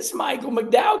 this Michael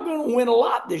McDowell going to win a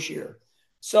lot this year.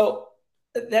 So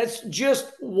that's just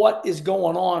what is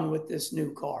going on with this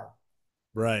new car.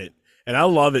 Right. And I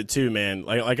love it too, man.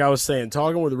 Like I was saying,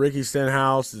 talking with Ricky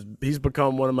Stenhouse, he's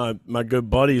become one of my good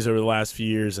buddies over the last few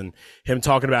years, and him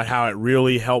talking about how it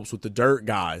really helps with the dirt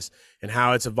guys and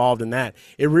how it's evolved in that.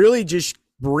 It really just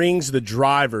brings the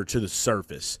driver to the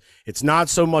surface. It's not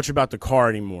so much about the car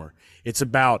anymore. It's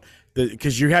about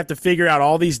because you have to figure out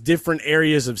all these different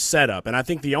areas of setup. And I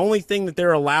think the only thing that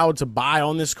they're allowed to buy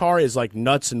on this car is like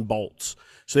nuts and bolts.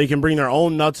 So they can bring their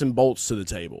own nuts and bolts to the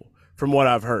table, from what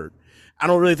I've heard. I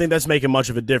don't really think that's making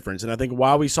much of a difference. And I think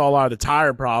why we saw a lot of the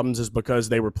tire problems is because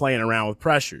they were playing around with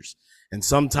pressures. And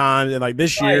sometimes, and like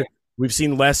this year, we've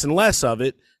seen less and less of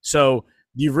it. So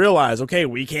you realize, okay,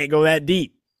 we can't go that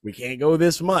deep. We can't go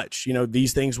this much.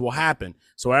 These things will happen.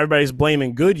 So everybody's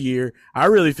blaming Goodyear. I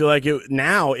really feel like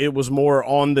it was more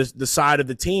on the side of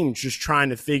the team just trying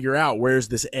to figure out where's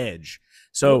this edge.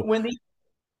 So when the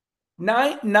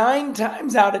nine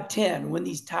times out of 10, when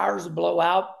these tires blow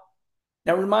out,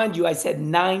 now remind you, I said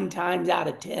 9 times out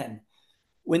of 10,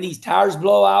 when these tires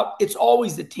blow out, it's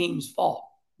always the team's fault.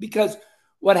 Because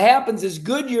what happens is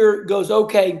Goodyear goes,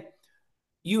 okay,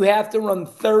 you have to run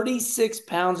 36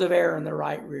 pounds of air in the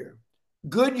right rear.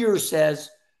 Goodyear says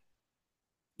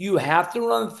you have to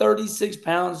run 36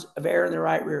 pounds of air in the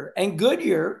right rear. And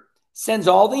Goodyear sends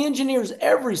all the engineers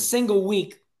every single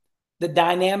week the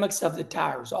dynamics of the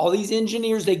tires. All these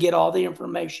engineers, they get all the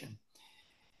information.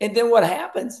 And then what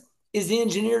happens is the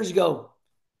engineers go,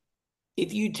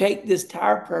 if you take this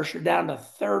tire pressure down to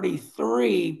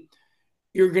 33,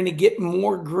 you're going to get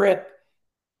more grip,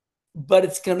 but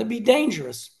it's going to be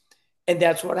dangerous. And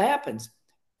that's what happens.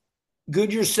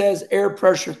 Goodyear says air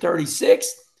pressure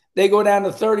 36. They go down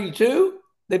to 32.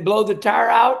 They blow the tire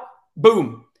out.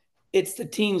 Boom. It's the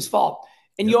team's fault.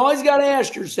 And you always got to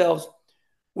ask yourselves,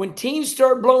 when teams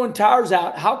start blowing tires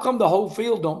out, how come the whole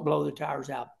field don't blow the tires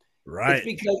out? Right. It's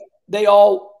because they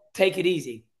all take it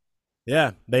easy.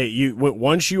 Yeah,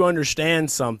 once you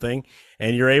understand something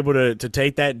and you're able to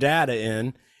take that data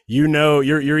in,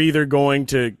 you're either going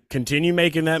to continue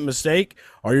making that mistake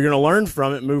or you're going to learn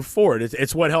from it and move forward.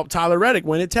 It's what helped Tyler Reddick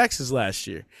win at Texas last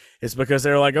year. It's because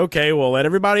they're like, okay, well, let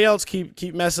everybody else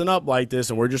keep messing up like this,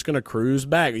 and we're just going to cruise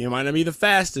back. You might not be the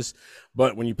fastest,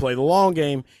 but when you play the long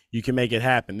game, you can make it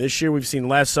happen. This year we've seen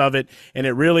less of it, and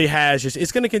it really has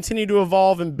it's going to continue to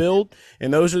evolve and build,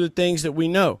 and those are the things that we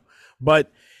know.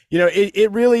 But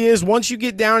it really is. Once you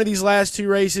get down to these last 2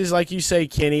 races, like you say,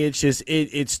 Kenny, it's just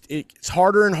it's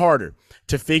harder and harder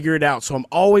to figure it out. So I'm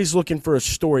always looking for a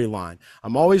storyline.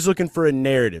 I'm always looking for a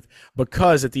narrative,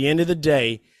 because at the end of the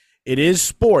day, it is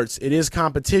sports, it is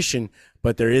competition,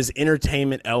 but there is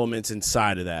entertainment elements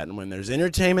inside of that. And when there's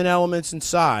entertainment elements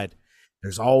inside,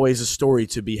 there's always a story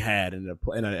to be had and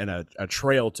a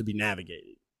trail to be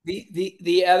navigated.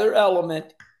 The other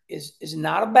element is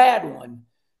not a bad one,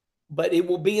 but it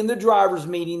will be in the drivers'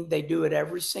 meeting. They do it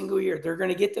every single year. They're going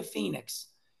to get to Phoenix,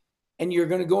 and you're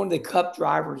going to go into the Cup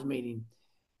drivers' meeting.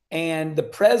 And the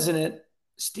president,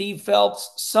 Steve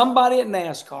Phelps, somebody at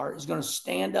NASCAR is going to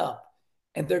stand up,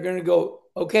 and they're going to go,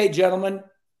 okay, gentlemen,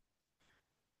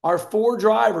 our 4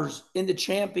 drivers in the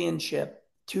championship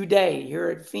today here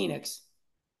at Phoenix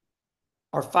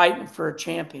are fighting for a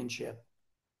championship.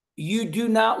 You do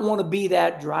not want to be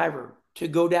that driver to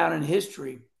go down in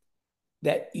history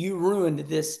that you ruined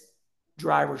this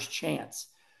driver's chance.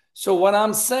 So what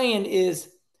I'm saying is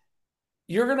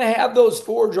you're going to have those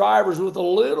 4 drivers with a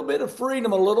little bit of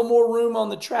freedom, a little more room on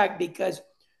the track, because,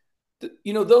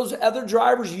 those other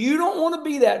drivers, you don't want to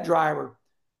be that driver.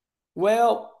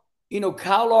 Well,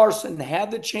 Kyle Larson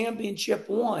had the championship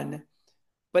won,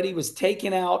 but he was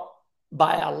taken out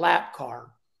by a lap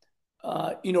car,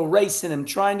 racing him,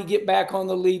 trying to get back on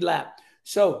the lead lap.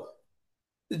 So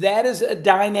that is a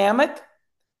dynamic.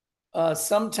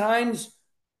 Sometimes,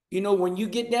 when you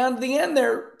get down to the end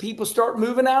there, people start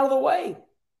moving out of the way.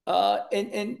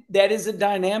 And that is a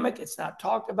dynamic. It's not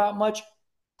talked about much.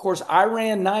 Of course, I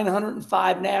ran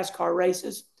 905 NASCAR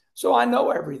races, so I know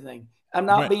everything. I'm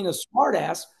not being a smart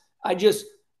ass.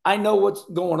 I know what's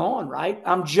going on, right?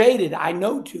 I'm jaded. I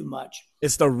know too much.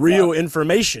 It's the real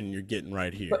information you're getting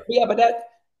right here. But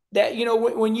that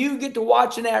when you get to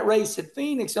watching that race at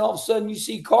Phoenix, and all of a sudden you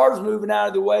see cars moving out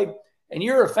of the way, and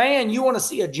you're a fan, you want to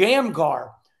see a jam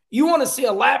car. You want to see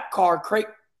a lap car create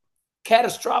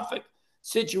catastrophic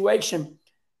situation.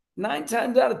 9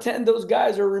 times out of 10, those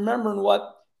guys are remembering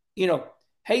what,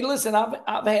 hey, listen,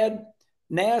 I've had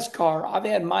NASCAR, I've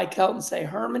had Mike Helton say,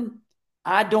 Herman,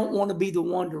 I don't want to be the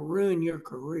one to ruin your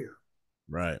career.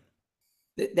 Right.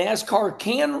 NASCAR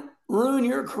can ruin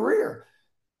your career.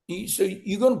 So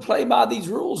you're going to play by these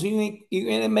rules. You're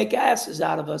going to make asses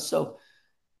out of us. So,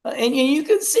 and you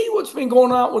can see what's been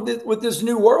going on with this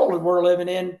new world that we're living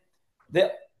in,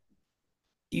 that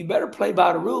you better play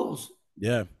by the rules.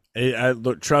 Yeah.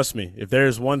 Look, trust me, if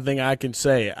there's one thing I can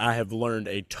say, I have learned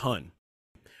a ton.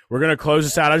 We're going to close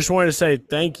this out. I just wanted to say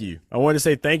thank you. I wanted to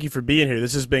say thank you for being here.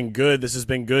 This has been good. This has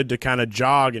been good to kind of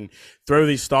jog and throw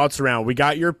these thoughts around. We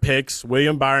got your picks.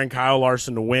 William Byron, Kyle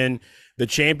Larson to win the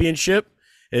championship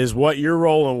is what you're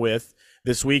rolling with.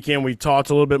 This weekend, we talked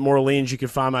a little bit more leans. You can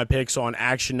find my picks on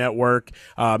Action Network.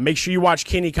 Make sure you watch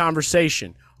Kenny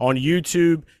Conversation on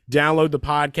YouTube. Download the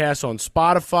podcast on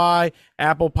Spotify,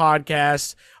 Apple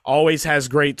Podcasts. Always has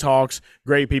great talks,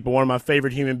 great people. One of my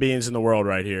favorite human beings in the world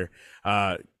right here.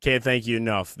 Can't thank you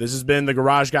enough. This has been the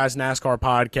Garage Guys NASCAR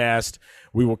podcast.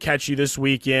 We will catch you this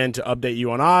weekend to update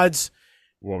you on odds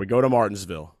when we go to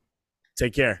Martinsville.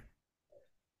 Take care.